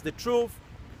against the truth,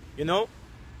 you know.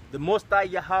 The Most High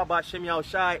Yahweh Shem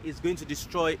Yahushai is going to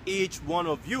destroy each one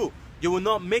of you. You will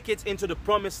not make it into the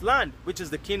promised land, which is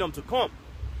the kingdom to come,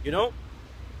 you know.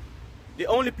 The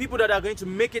only people that are going to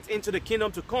make it into the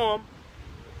kingdom to come,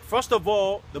 first of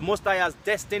all, the Most High has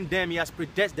destined them. He has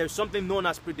there's something known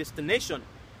as predestination.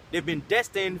 They've been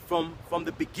destined from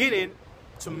the beginning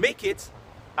to make it.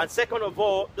 And second of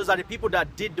all, those are the people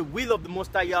that did the will of the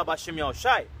Most High Yahweh Shem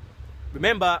Yahushai.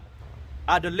 Remember,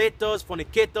 idolaters,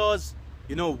 fornicators,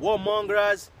 you know,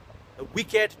 warmongers, the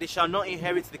wicked, they shall not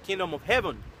inherit the kingdom of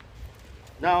heaven.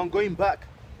 Now I'm going back.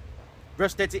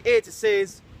 Verse 38, it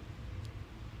says,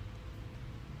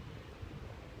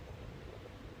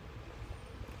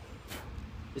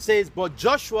 It says, but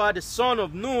Joshua the son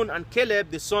of Nun and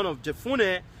Caleb the son of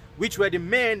Jephunneh, which were the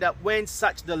men that went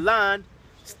search the land,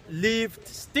 lived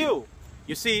still.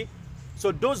 You see,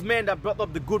 so those men that brought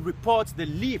up the good reports, they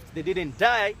lived, they didn't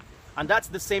die. And that's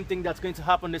the same thing that's going to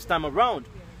happen this time around.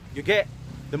 You get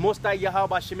the Most High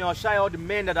Yahweh Shai, all the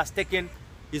men that has taken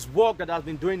his work, that has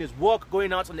been doing his work,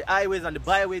 going out on the highways and the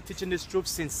byways, teaching this truth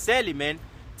sincerely, man,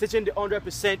 teaching the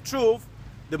 100% truth.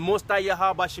 The Most High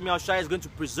Yahweh Shai is going to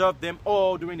preserve them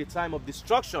all during the time of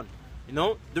destruction, you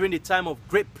know, during the time of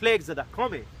great plagues that are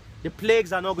coming. The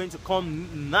plagues are not going to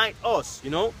come nigh us, you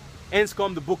know. Hence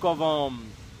come the book of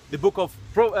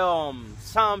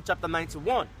Psalm chapter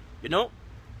 91, you know.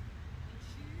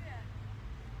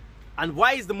 And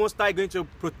why is the Most High going to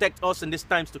protect us in these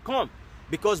times to come?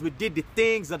 Because we did the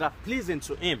things that are pleasing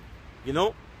to him, you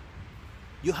know.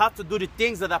 You have to do the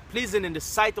things that are pleasing in the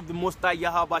sight of the Most High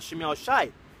Yahweh Shai.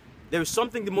 There is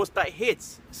something the Most High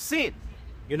hates, sin,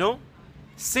 you know.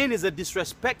 Sin is a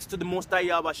disrespect to the Most High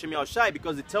Yahweh Shai,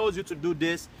 because it tells you to do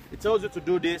this, it tells you to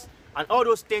do this, and all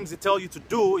those things it tells you to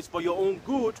do is for your own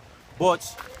good, but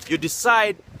you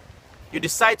decide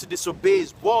to disobey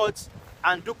his words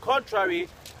and do contrary,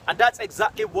 and that's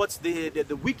exactly what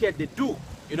the wicked, they do,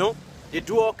 you know. They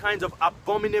do all kinds of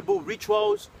abominable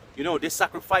rituals, you know. They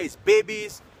sacrifice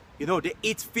babies, you know, they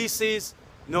eat feces,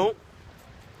 you know,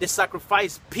 they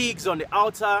sacrifice pigs on the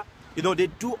altar. You know, they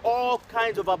do all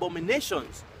kinds of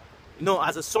abominations. You know,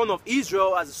 as a son of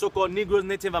Israel, as a so-called Negroes,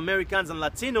 Native Americans, and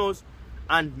Latinos,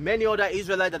 and many other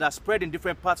Israelites that are spread in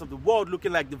different parts of the world,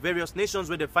 looking like the various nations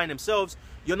where they find themselves,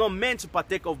 you're not meant to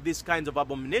partake of these kinds of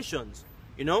abominations.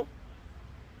 You know?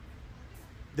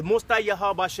 The Most High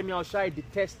Yahweh Shai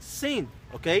detests sin,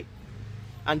 okay?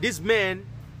 And these men,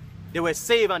 they were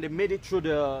saved and they made it through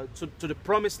to the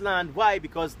promised land. Why?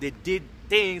 Because they did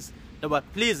things that were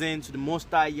pleasing to the Most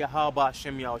High Yahweh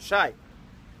Shai.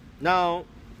 Now,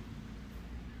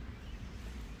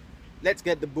 let's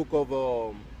get the book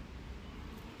of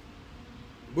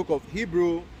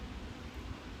Hebrew.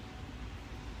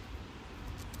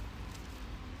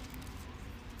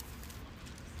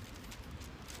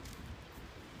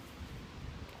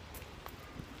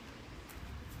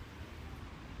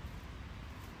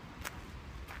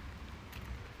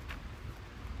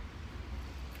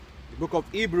 Book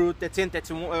of Hebrew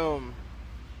 13:31.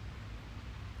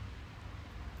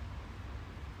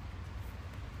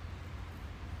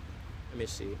 Let me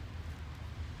see.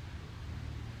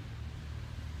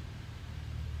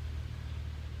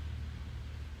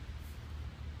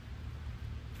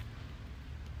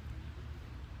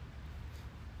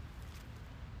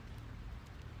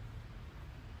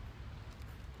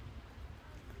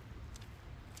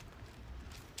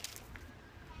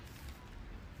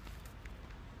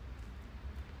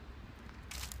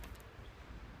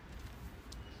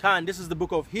 And this is the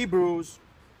book of Hebrews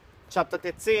chapter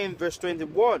 13 verse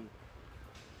 21.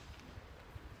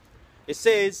 It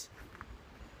says,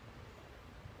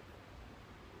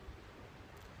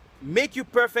 make you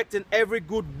perfect in every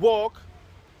good work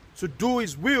to do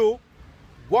his will,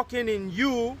 working in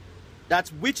you that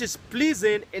which is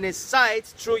pleasing in his sight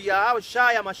through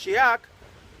Yahushua Mashiach,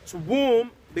 to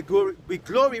whom be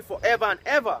glory forever and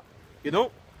ever. You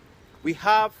know, we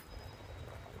have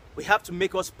to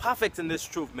make us perfect in this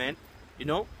truth, man. You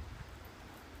know,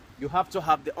 you have to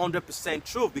have the 100%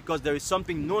 truth, because there is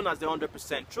something known as the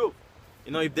 100% truth.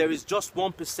 You know, if there is just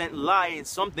 1% lie in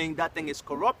something, that thing is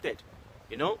corrupted.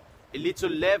 You know, a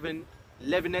little leaven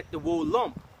leaveneth the whole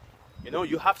lump. You know,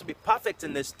 you have to be perfect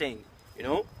in this thing. You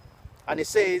know, and it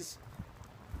says,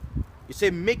 you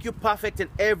say, make you perfect in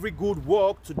every good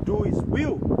work to do his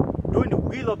will, doing the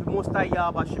will of the Most High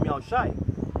Yahweh Shai.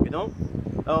 You know,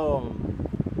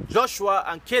 Joshua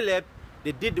and Caleb,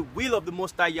 they did the will of the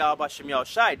Most High Yahweh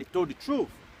Shai. They told the truth,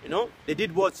 you know. They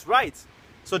did what's right.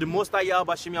 So the Most High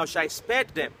Yahweh Shai spared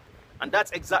them. And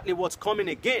that's exactly what's coming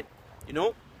again, you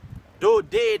know. Though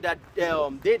they that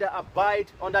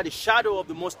abide under the shadow of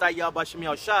the Most High Yahweh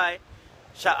Shai,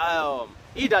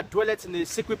 he that dwelleth in the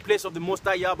secret place of the Most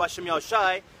High Yahweh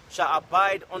Shai shall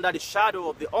abide under the shadow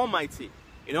of the Almighty.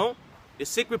 You know, the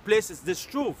secret place is this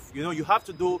truth. You know, you have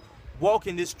to walk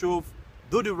in this truth,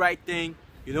 do the right thing,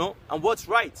 you know. And what's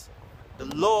right? The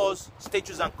laws,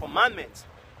 statutes, and commandments.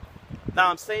 Now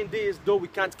I'm saying this, though we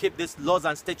can't keep these laws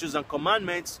and statutes and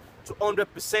commandments to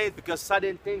 100%, because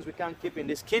certain things we can't keep in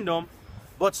this kingdom.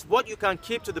 But what you can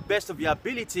keep to the best of your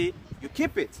ability, you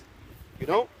keep it, you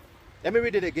know. Let me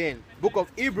read it again. Book of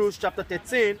Hebrews chapter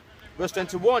 13 verse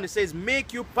 21. It says,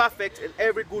 make you perfect in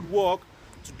every good work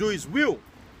to do his will,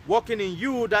 working in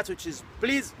you that which is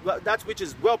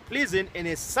well pleasing in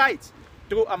his sight,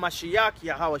 through a Mashiach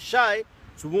Yahushua,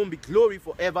 to whom be glory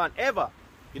forever and ever.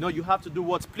 You know, you have to do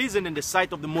what's pleasing in the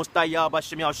sight of the Most High Yahweh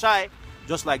Shemiahshai,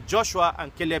 just like Joshua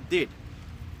and Caleb did.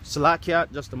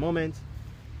 Salakia, just a moment.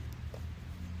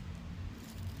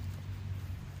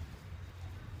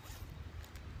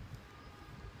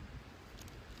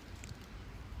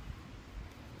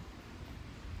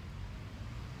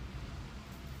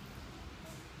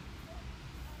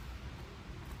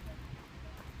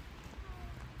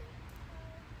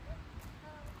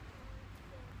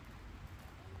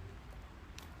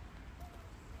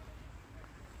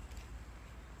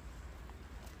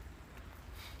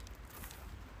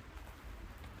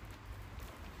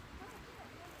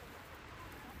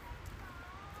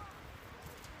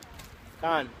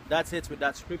 That's it with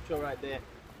that scripture right there.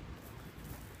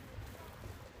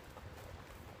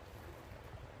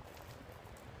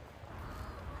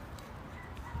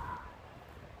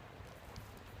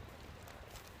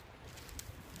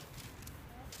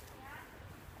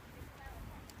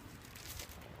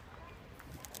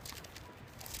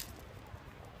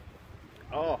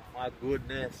 Oh my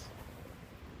goodness.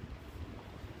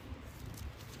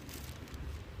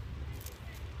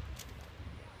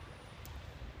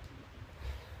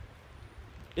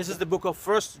 This is the book of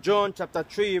 1 John chapter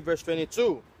 3 verse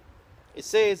 22. It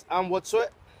says, and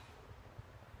whatsoever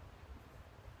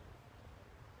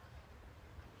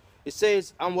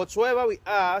we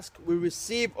ask, we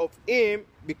receive of him,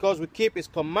 because we keep his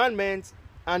commandments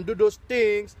and do those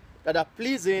things that are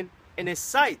pleasing in his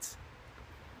sight.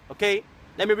 Okay,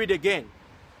 let me read again.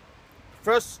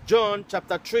 1 John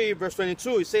chapter 3 verse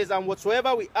 22. It says, and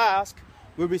whatsoever we ask,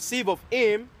 we receive of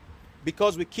him,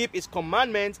 because we keep his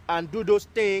commandments and do those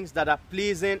things that are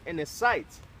pleasing in his sight.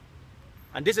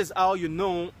 And this is how you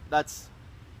know that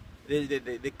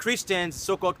the Christians,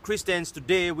 so-called Christians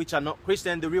today, which are not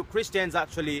Christians, the real Christians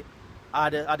actually are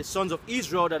the sons of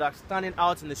Israel that are standing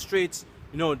out in the streets,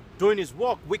 you know, doing his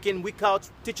work week in, week out,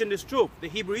 teaching this truth. The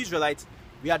Hebrew Israelites,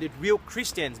 we are the real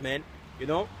Christians, man, you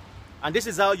know. And this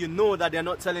is how you know that they're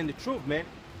not telling the truth, man,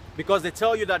 because they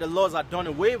tell you that the laws are done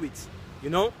away with,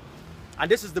 you know. And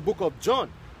this is the book of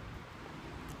John.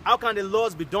 How can the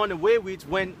laws be done away with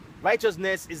when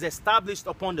righteousness is established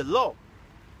upon the law?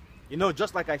 You know,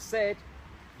 just like I said,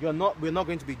 we're not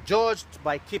going to be judged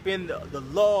by keeping the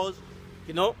laws,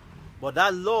 you know. But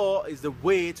that law is the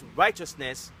way to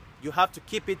righteousness. You have to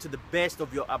keep it to the best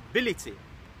of your ability,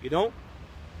 you know.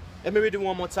 Let me read it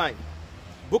one more time.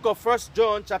 Book of 1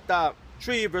 John chapter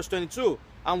 3 verse 22.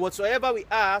 And whatsoever we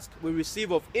ask, we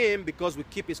receive of him, because we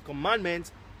keep his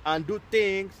commandments and do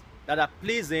things that are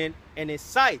pleasing in his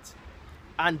sight.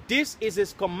 And this is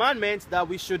his commandment, that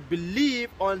we should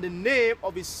believe on the name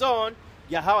of his Son,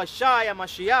 Yahushua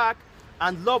Mashiach,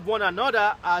 and love one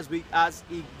another as he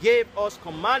gave us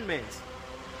commandments.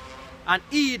 And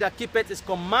he that keepeth his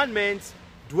commandments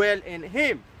dwell in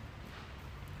him,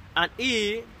 and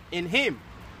he in him.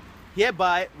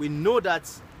 Hereby we know that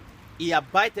he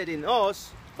abideth in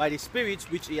us by the Spirit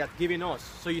which he hath given us.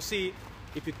 So you see,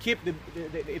 if you keep the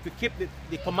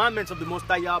commandments of the Most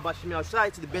High Yahweh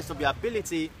Shemiahshai to the best of your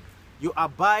ability, you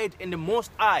abide in the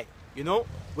Most High. You know,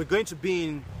 we're going to be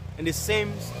in the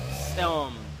same,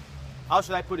 how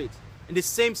should I put it? In the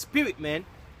same spirit, man.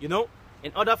 You know,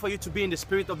 in order for you to be in the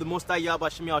spirit of the Most High Yahweh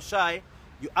Shemiahshai,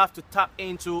 you have to tap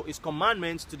into his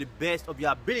commandments to the best of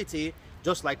your ability,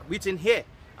 just like written here.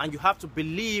 And you have to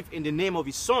believe in the name of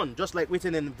his Son, just like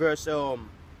written in verse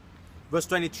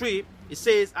 23, it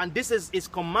says, and this is his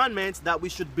commandment, that we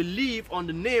should believe on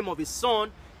the name of his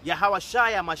Son,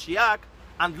 Yahushua Mashiach,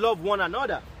 and love one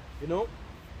another, you know.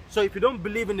 So if you don't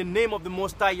believe in the name of the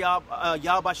Most High Yahweh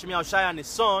Shemiahshai and his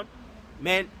Son,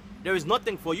 man, there is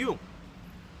nothing for you,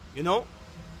 you know,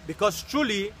 because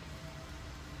truly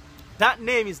that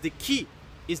name is the key,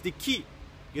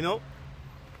 you know.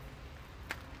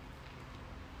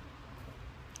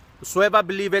 Whosoever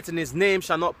believeth in his name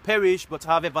shall not perish, but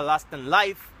have everlasting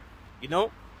life. You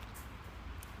know,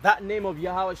 that name of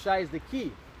Yahushua is the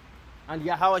key. And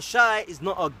Yahushua is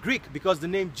not a Greek, because the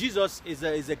name Jesus is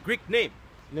a Greek name.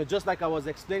 You know, just like I was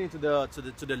explaining to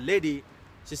the lady,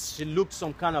 she looked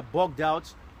some kind of bugged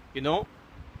out, you know.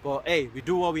 But hey, we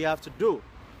do what we have to do,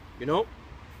 you know.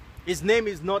 His name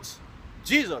is not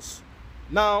Jesus.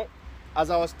 Now,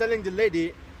 as I was telling the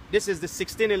lady, this is the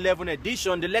 1611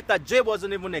 edition. The letter J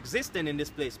wasn't even existing in this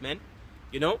place, man.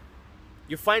 You know,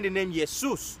 you find the name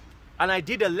Jesus. And I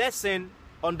did a lesson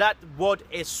on that word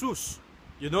Jesus.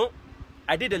 You know,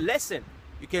 I did a lesson.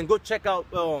 You can go check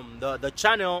out the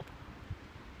channel.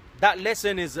 That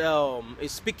lesson is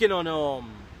speaking on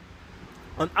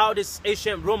how this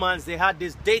ancient Romans, they had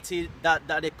this deity that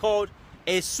they called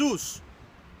Jesus.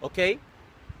 Okay,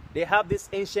 they have this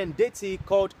ancient deity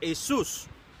called ASSHUR,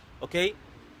 okay?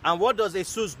 And what does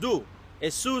ASSHUR do?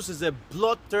 ASSHUR is a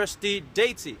bloodthirsty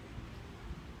deity.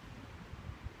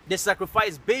 They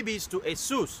sacrifice babies to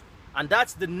ASSHUR, and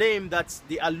that's the name, that's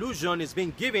the allusion is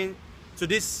being given to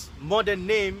this modern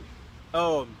name,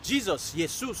 Jesus,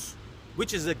 Jesus,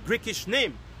 which is a Greekish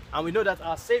name. And we know that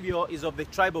our Savior is of the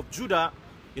tribe of Judah,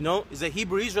 you know, is a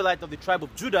Hebrew Israelite of the tribe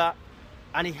of Judah,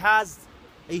 and he has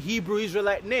a Hebrew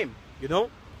Israelite name, you know.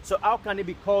 So how can it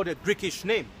be called a Greekish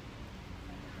name?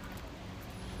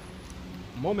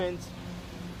 Moment.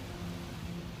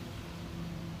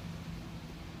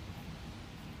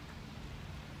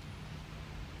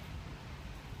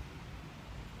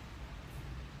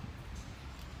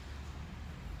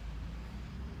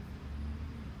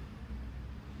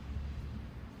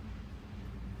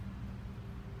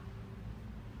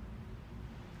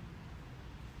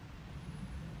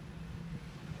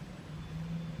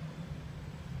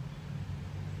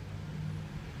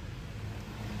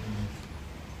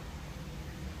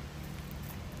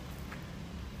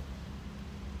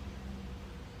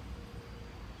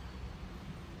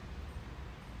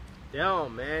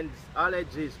 Damn, man, this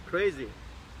allergy is crazy.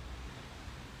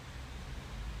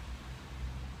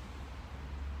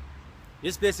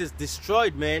 This place is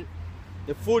destroyed, man.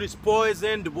 The food is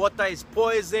poisoned, the water is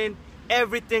poisoned,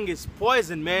 everything is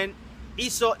poisoned, man.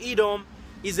 Esau, Edom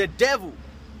is a devil.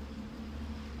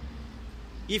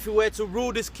 If he were to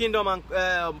rule this kingdom and,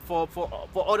 for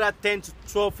other 10 to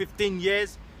 12, 15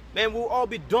 years, man, we'll all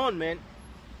be done, man.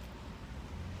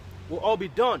 We'll all be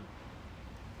done.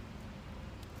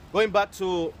 Going back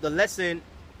to the lesson,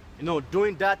 you know,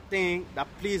 doing that thing that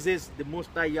pleases the Most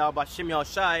High Yahweh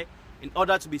Shai in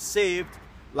order to be saved,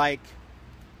 like,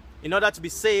 in order to be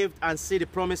saved and see the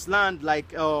promised land,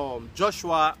 like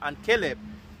Joshua and Caleb.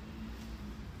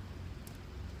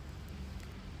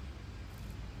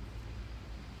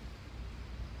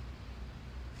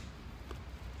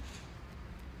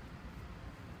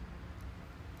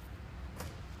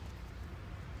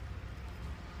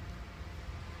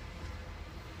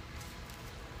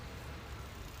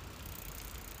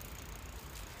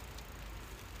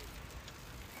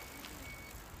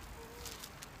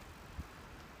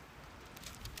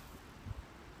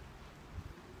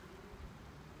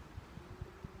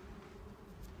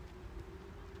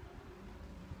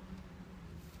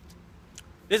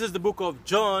 This is the book of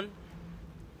John,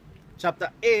 chapter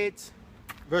 8,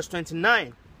 verse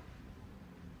 29.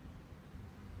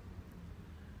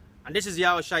 And this is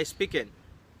Yahushua speaking.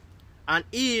 And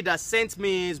he that sent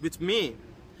me is with me.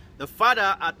 The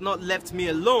Father hath not left me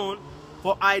alone,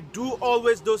 for I do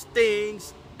always those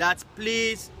things that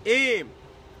please him.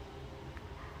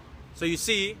 So you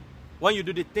see, when you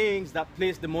do the things that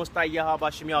please the Most High Yahweh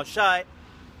Shai,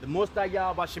 the Most High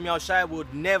Yahweh Shai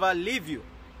would never leave you.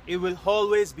 It will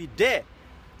always be there.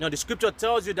 Now the scripture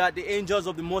tells you that the angels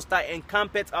of the Most High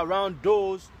encampeth around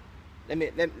those. Let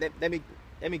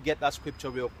me get that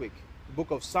scripture real quick. The book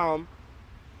of Psalm.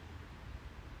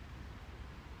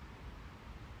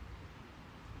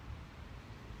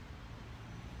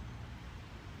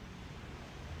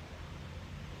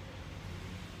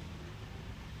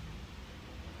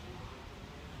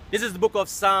 This is the book of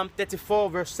Psalm 34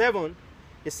 verse 7.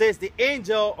 It says, the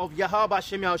angel of Yahweh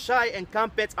Shai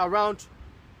encampeth around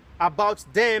about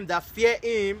them that fear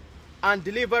him and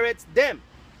delivereth them.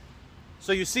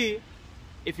 So you see,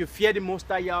 if you fear the Most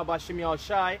High Yahweh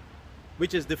Shai,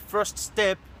 which is the first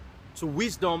step to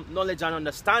wisdom, knowledge and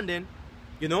understanding,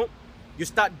 you know, you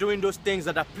start doing those things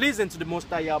that are pleasing to the Most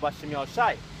High Yahweh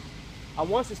Shai. And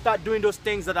once you start doing those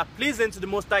things that are pleasing to the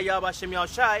Most High Yahweh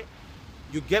Shai,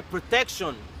 you get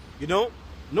protection, you know.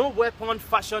 No weapon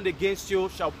fashioned against you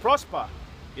shall prosper,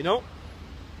 you know.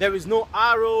 There is no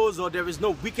arrows or there is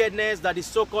no wickedness that the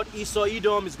so-called Esau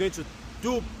Edom is going to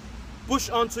push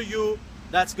onto you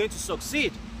that's going to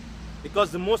succeed.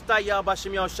 Because the Most High Yahweh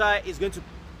Shai is going to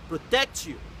protect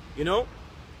you, you know.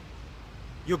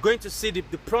 You're going to see the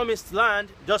promised land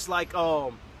just like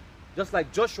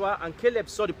Joshua and Caleb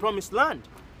saw the promised land.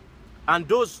 And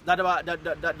those that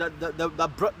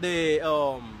brought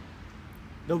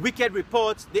the wicked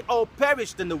reports, they all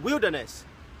perished in the wilderness,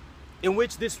 in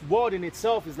which this world in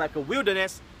itself is like a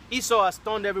wilderness. Esau has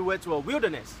turned everywhere to a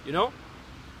wilderness, you know.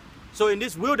 So in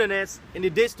this wilderness, in the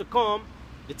days to come,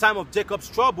 the time of Jacob's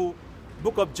trouble,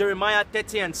 book of Jeremiah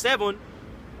 30 and 7,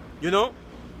 you know,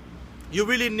 you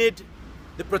really need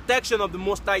the protection of the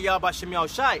Most High Yahweh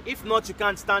Shai. If not, you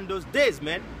can't stand those days,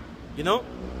 man, you know.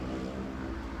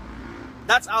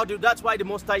 That's why the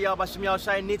Most High Yahweh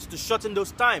Shai needs to shorten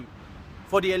those time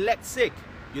for the elect's sake,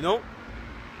 you know.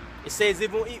 It says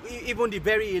even the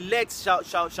very elect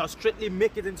shall straightly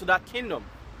make it into that kingdom,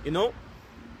 you know.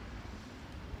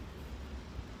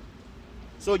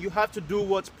 So you have to do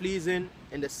what's pleasing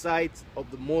in the sight of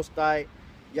the Most High,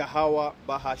 Yahweh,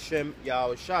 Bahashem,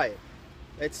 Yahushai.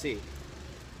 Let's see.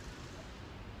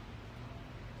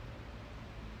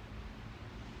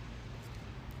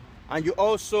 And you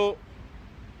also,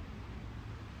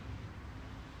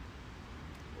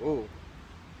 you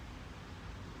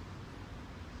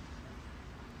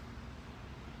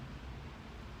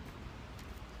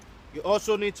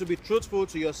also need to be truthful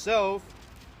to yourself.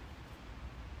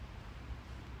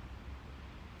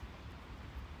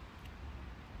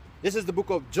 This is the book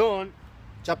of John,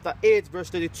 chapter 8, verse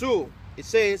 32. It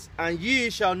says, and ye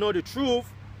shall know the truth,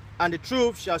 and the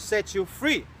truth shall set you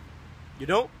free. You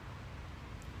know?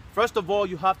 First of all,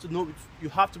 you have to know, you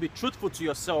have to be truthful to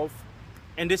yourself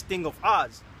in this thing of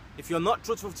ours. If you're not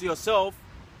truthful to yourself,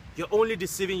 you're only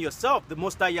deceiving yourself. The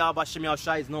Most High Yahweh Shem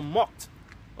Yahushua is not mocked.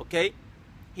 Okay?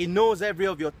 He knows every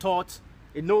of your thoughts.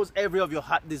 He knows every of your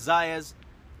heart desires.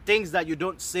 Things that you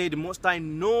don't say, the Most High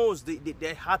knows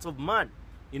the heart of man.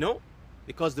 You know?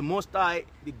 Because the Most High,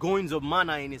 the goings of man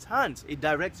are in his hands. It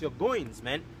directs your goings,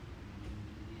 man.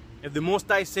 If the Most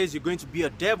High says you're going to be a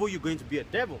devil, you're going to be a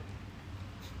devil.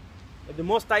 If the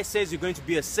Most High says you're going to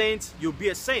be a saint, you'll be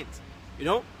a saint. You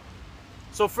know?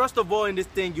 So first of all in this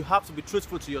thing, you have to be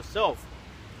truthful to yourself.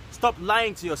 Stop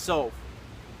lying to yourself.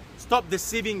 Stop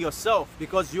deceiving yourself,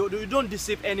 because you don't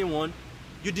deceive anyone.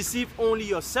 You deceive only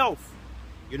yourself.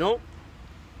 You know?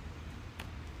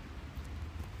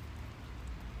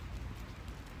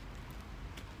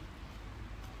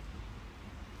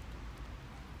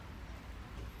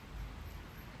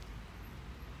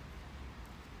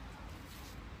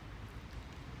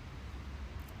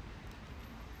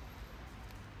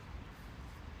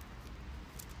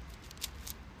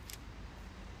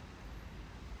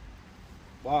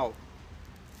 Wow.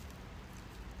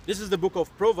 This is the book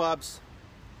of Proverbs,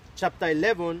 chapter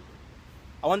 11.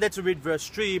 I wanted to read verse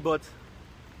 3, but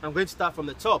I'm going to start from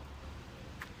the top.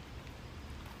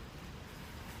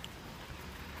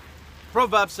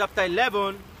 Proverbs chapter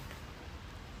 11,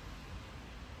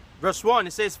 verse 1.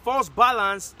 It says, false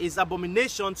balance is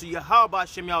abomination to Yahweh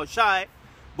Shem Yahushai,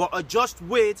 but a just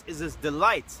weight is his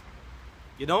delight.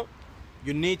 You know,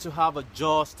 you need to have a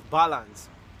just balance.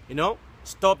 You know,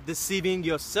 stop deceiving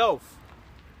yourself.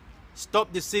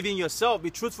 Stop deceiving yourself. Be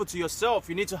truthful to yourself.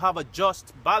 You need to have a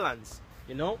just balance.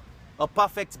 You know, a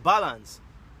perfect balance.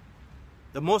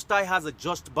 The Most High has a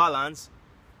just balance.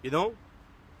 You know,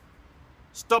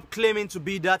 stop claiming to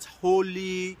be that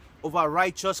holy, over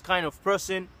righteous kind of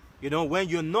person, you know, when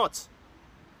you're not.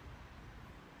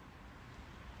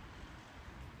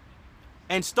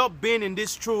 And stop being in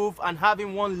this truth and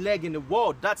having one leg in the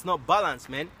world. That's not balance,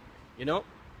 man. You know,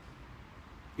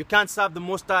 you can't serve the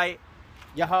Most High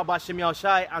Yahweh Shem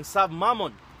Yahushai and serve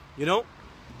Mammon. You know,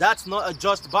 that's not a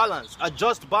just balance. A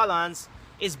just balance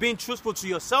is being truthful to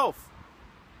yourself.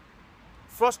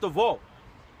 First of all,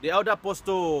 the elder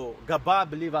apostle Gabbar, I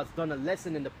believe, has done a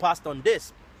lesson in the past on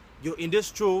this. You, in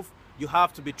this truth, you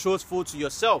have to be truthful to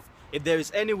yourself. If there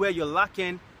is anywhere you're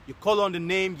lacking, you call on the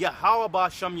name Yahweh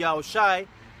Shem Yahushai,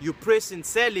 you pray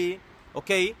sincerely,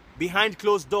 okay, behind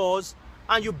closed doors,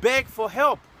 and you beg for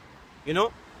help. You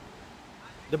know,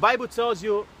 the Bible tells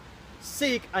you,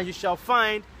 seek and you shall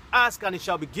find, ask and it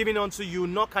shall be given unto you,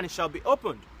 knock and it shall be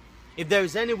opened. If there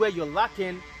is anywhere you're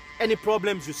lacking, any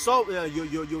problems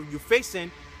you're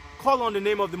facing, call on the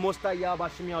name of the Most High Yahweh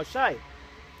Shem Yahushai.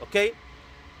 Okay?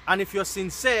 And if you're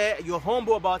sincere, you're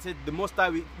humble about it, the Most High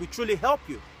will truly help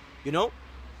you. You know?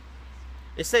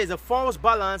 It says, a false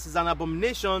balance is an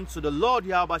abomination to the Lord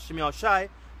Yahweh Shem Yahushai,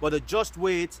 but a just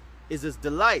weight is his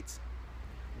delight.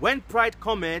 When pride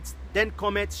cometh, then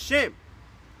cometh shame.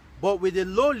 But with the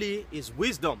lowly is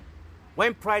wisdom.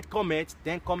 When pride cometh,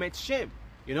 then cometh shame.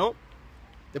 You know?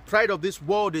 The pride of this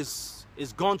world is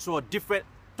gone to a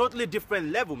totally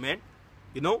different level, man.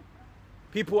 You know?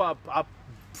 People are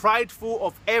prideful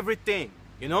of everything,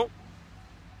 you know?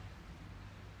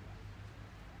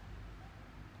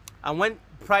 And when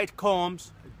pride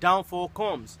comes, downfall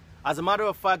comes. As a matter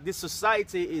of fact, this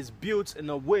society is built in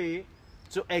a way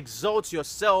to exalt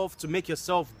yourself, to make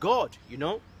yourself God, you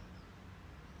know?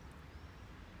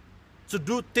 To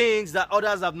do things that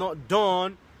others have not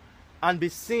done and be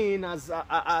seen as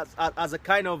a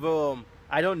kind of,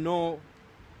 I don't know,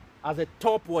 as a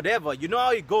top whatever. You know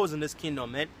how it goes in this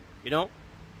kingdom, man, you know?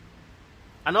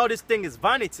 And all this thing is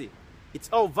vanity. It's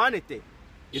all vanity,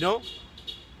 you know?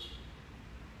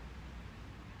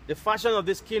 The fashion of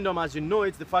this kingdom, as you know,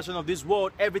 it's the fashion of this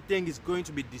world. Everything is going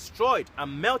to be destroyed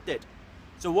and melted.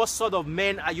 So what sort of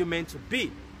men are you meant to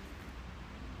be?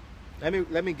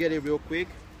 Let me get it real quick.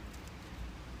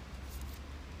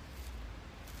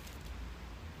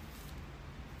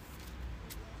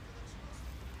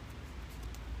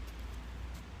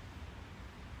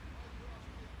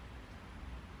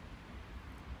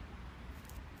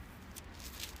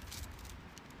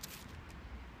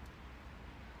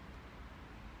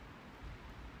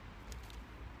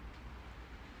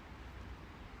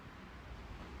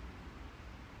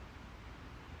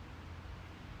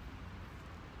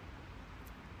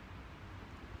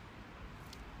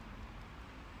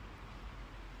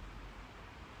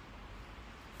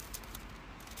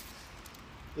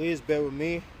 Please bear with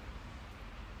me.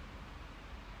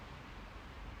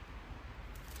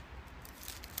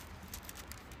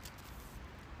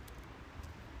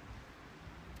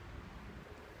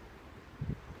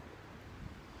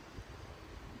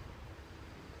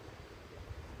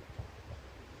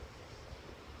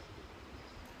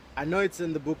 I know it's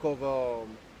in the book of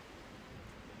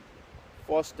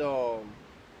First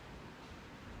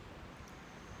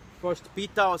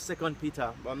Peter or Second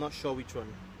Peter, but I'm not sure which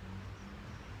one.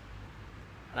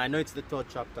 And I know it's the 3rd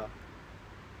chapter.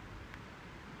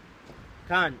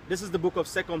 This is the book of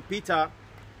 2 Peter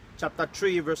chapter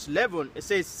 3 verse 11. It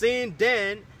says, "Seeing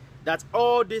then that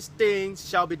all these things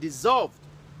shall be dissolved,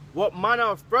 what manner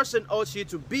of person ought ye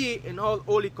to be in all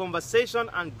holy conversation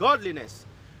and godliness,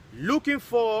 looking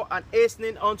for and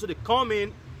hastening unto the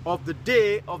coming of the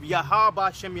day of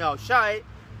YASHAMIAHLA,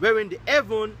 wherein the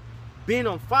heaven being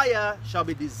on fire shall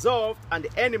be dissolved, and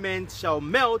the elements shall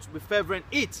melt with fervent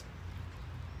heat."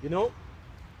 You know,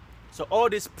 so all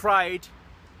this pride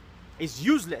is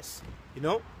useless. You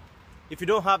know, if you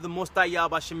don't have the Most High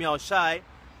YASHAMIAHLA,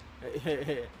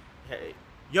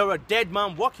 you're a dead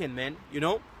man walking, man. You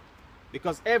know,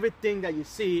 because everything that you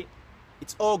see,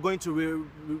 it's all going to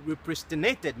be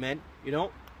repristinated, man. You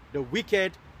know, the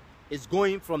wicked is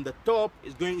going from the top,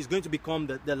 is going to become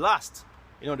the last.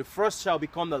 You know, the first shall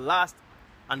become the last,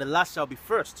 and the last shall be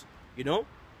first. You know.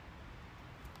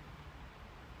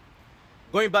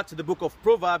 Going back to the book of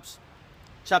Proverbs,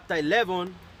 chapter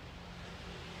 11,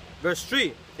 verse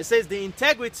 3. It says, "The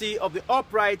integrity of the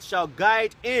upright shall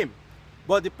guide him,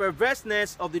 but the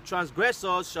perverseness of the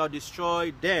transgressors shall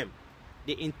destroy them."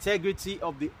 The integrity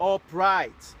of the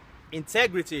upright.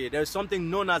 Integrity. There's something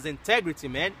known as integrity,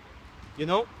 man. You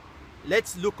know,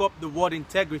 let's look up the word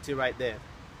integrity right there.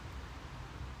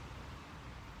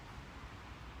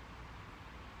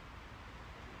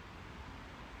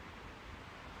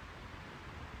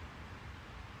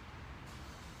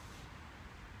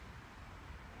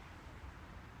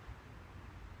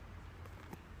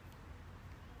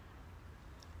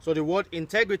 So the word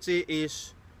integrity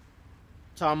is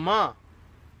tama.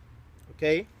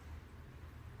 Okay?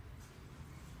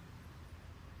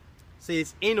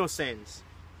 Says innocence.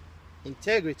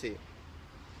 Integrity.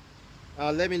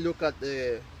 Let me look at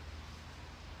the...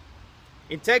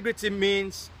 Integrity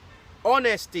means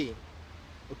honesty.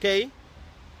 Okay?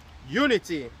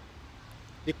 Unity.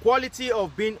 The quality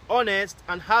of being honest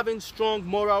and having strong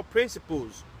moral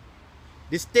principles.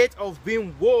 The state of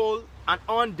being whole and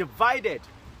undivided.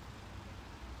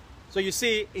 So you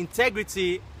see,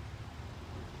 integrity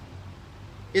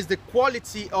is the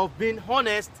quality of being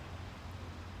honest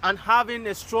and having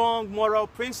a strong moral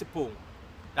principle.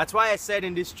 That's why I said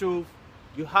in this truth,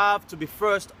 you have to be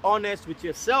first honest with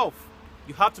yourself.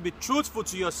 You have to be truthful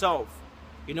to yourself.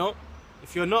 You know,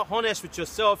 if you're not honest with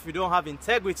yourself, you don't have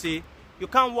integrity, you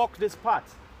can't walk this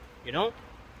path. You know,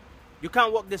 you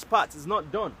can't walk this path. It's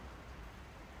not done.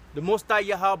 The Most High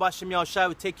YASHAMIAHLA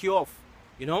will take you off.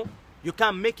 You know, you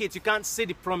can't make it. You can't see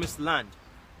the promised land.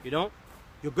 You know,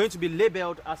 you're going to be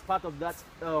labeled as part of that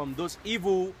those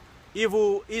evil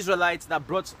Israelites that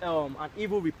brought an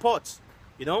evil report.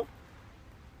 You know.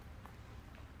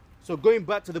 So going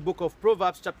back to the book of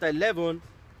Proverbs chapter 11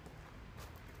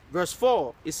 verse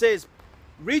 4, it says,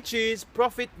 "Riches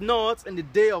profit not in the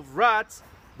day of wrath,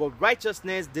 but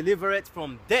righteousness delivereth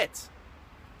from death."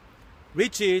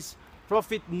 Riches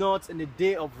profit not in the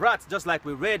day of wrath, just like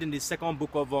we read in the second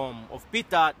book of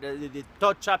Peter, the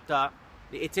 3rd chapter,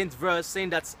 the 18th verse, saying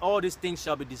that all these things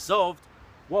shall be dissolved.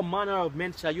 What manner of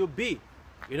men shall you be?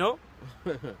 You know.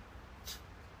 The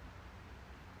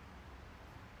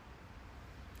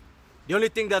only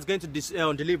thing that's going to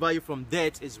deliver you from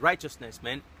death is righteousness,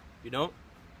 man. You know,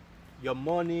 your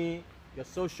money, your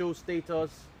social status,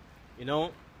 you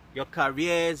know, your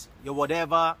careers, your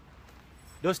whatever.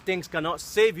 Those things cannot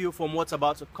save you from what's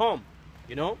about to come.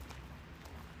 You know,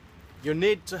 you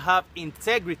need to have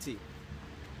integrity.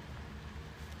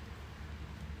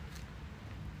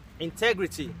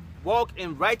 Integrity. Walk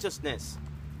in righteousness.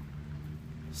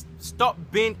 Stop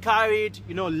being carried,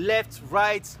 you know, left,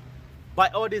 right, by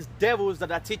all these devils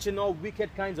that are teaching all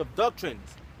wicked kinds of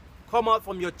doctrines. Come out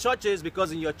from your churches,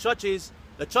 because in your churches,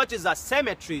 the churches are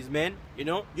cemeteries, man. You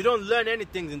know, you don't learn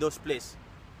anything in those places.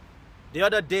 The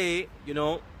other day, you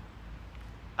know,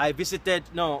 I visited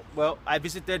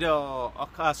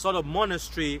a sort of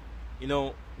monastery, you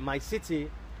know, in my city.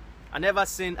 I never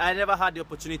had the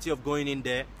opportunity of going in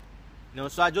there, you know,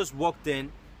 so I just walked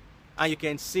in, and you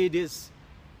can see this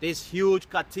huge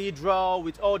cathedral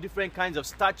with all different kinds of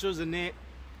statues in it.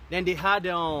 Then they had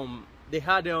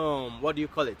what do you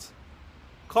call it,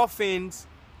 coffins,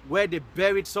 where they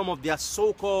buried some of their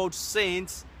so-called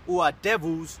saints who are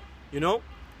devils, you know.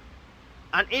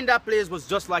 And in that place was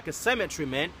just like a cemetery,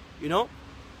 man, you know.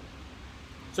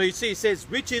 So you see, it says,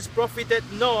 riches profited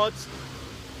not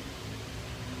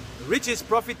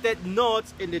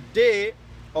in the day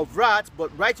of wrath,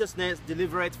 but righteousness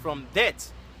delivereth from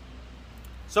death.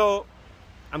 So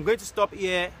I'm going to stop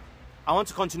here. I want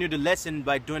to continue the lesson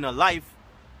by doing a live,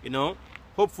 you know.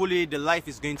 Hopefully the live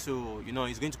is going to, you know,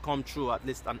 it's going to come through at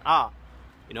least an hour,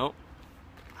 you know.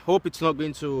 I hope it's not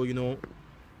going to, you know,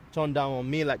 turn down on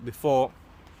me like before.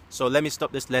 So let me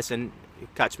stop this lesson. You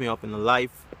catch me up in the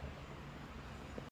live.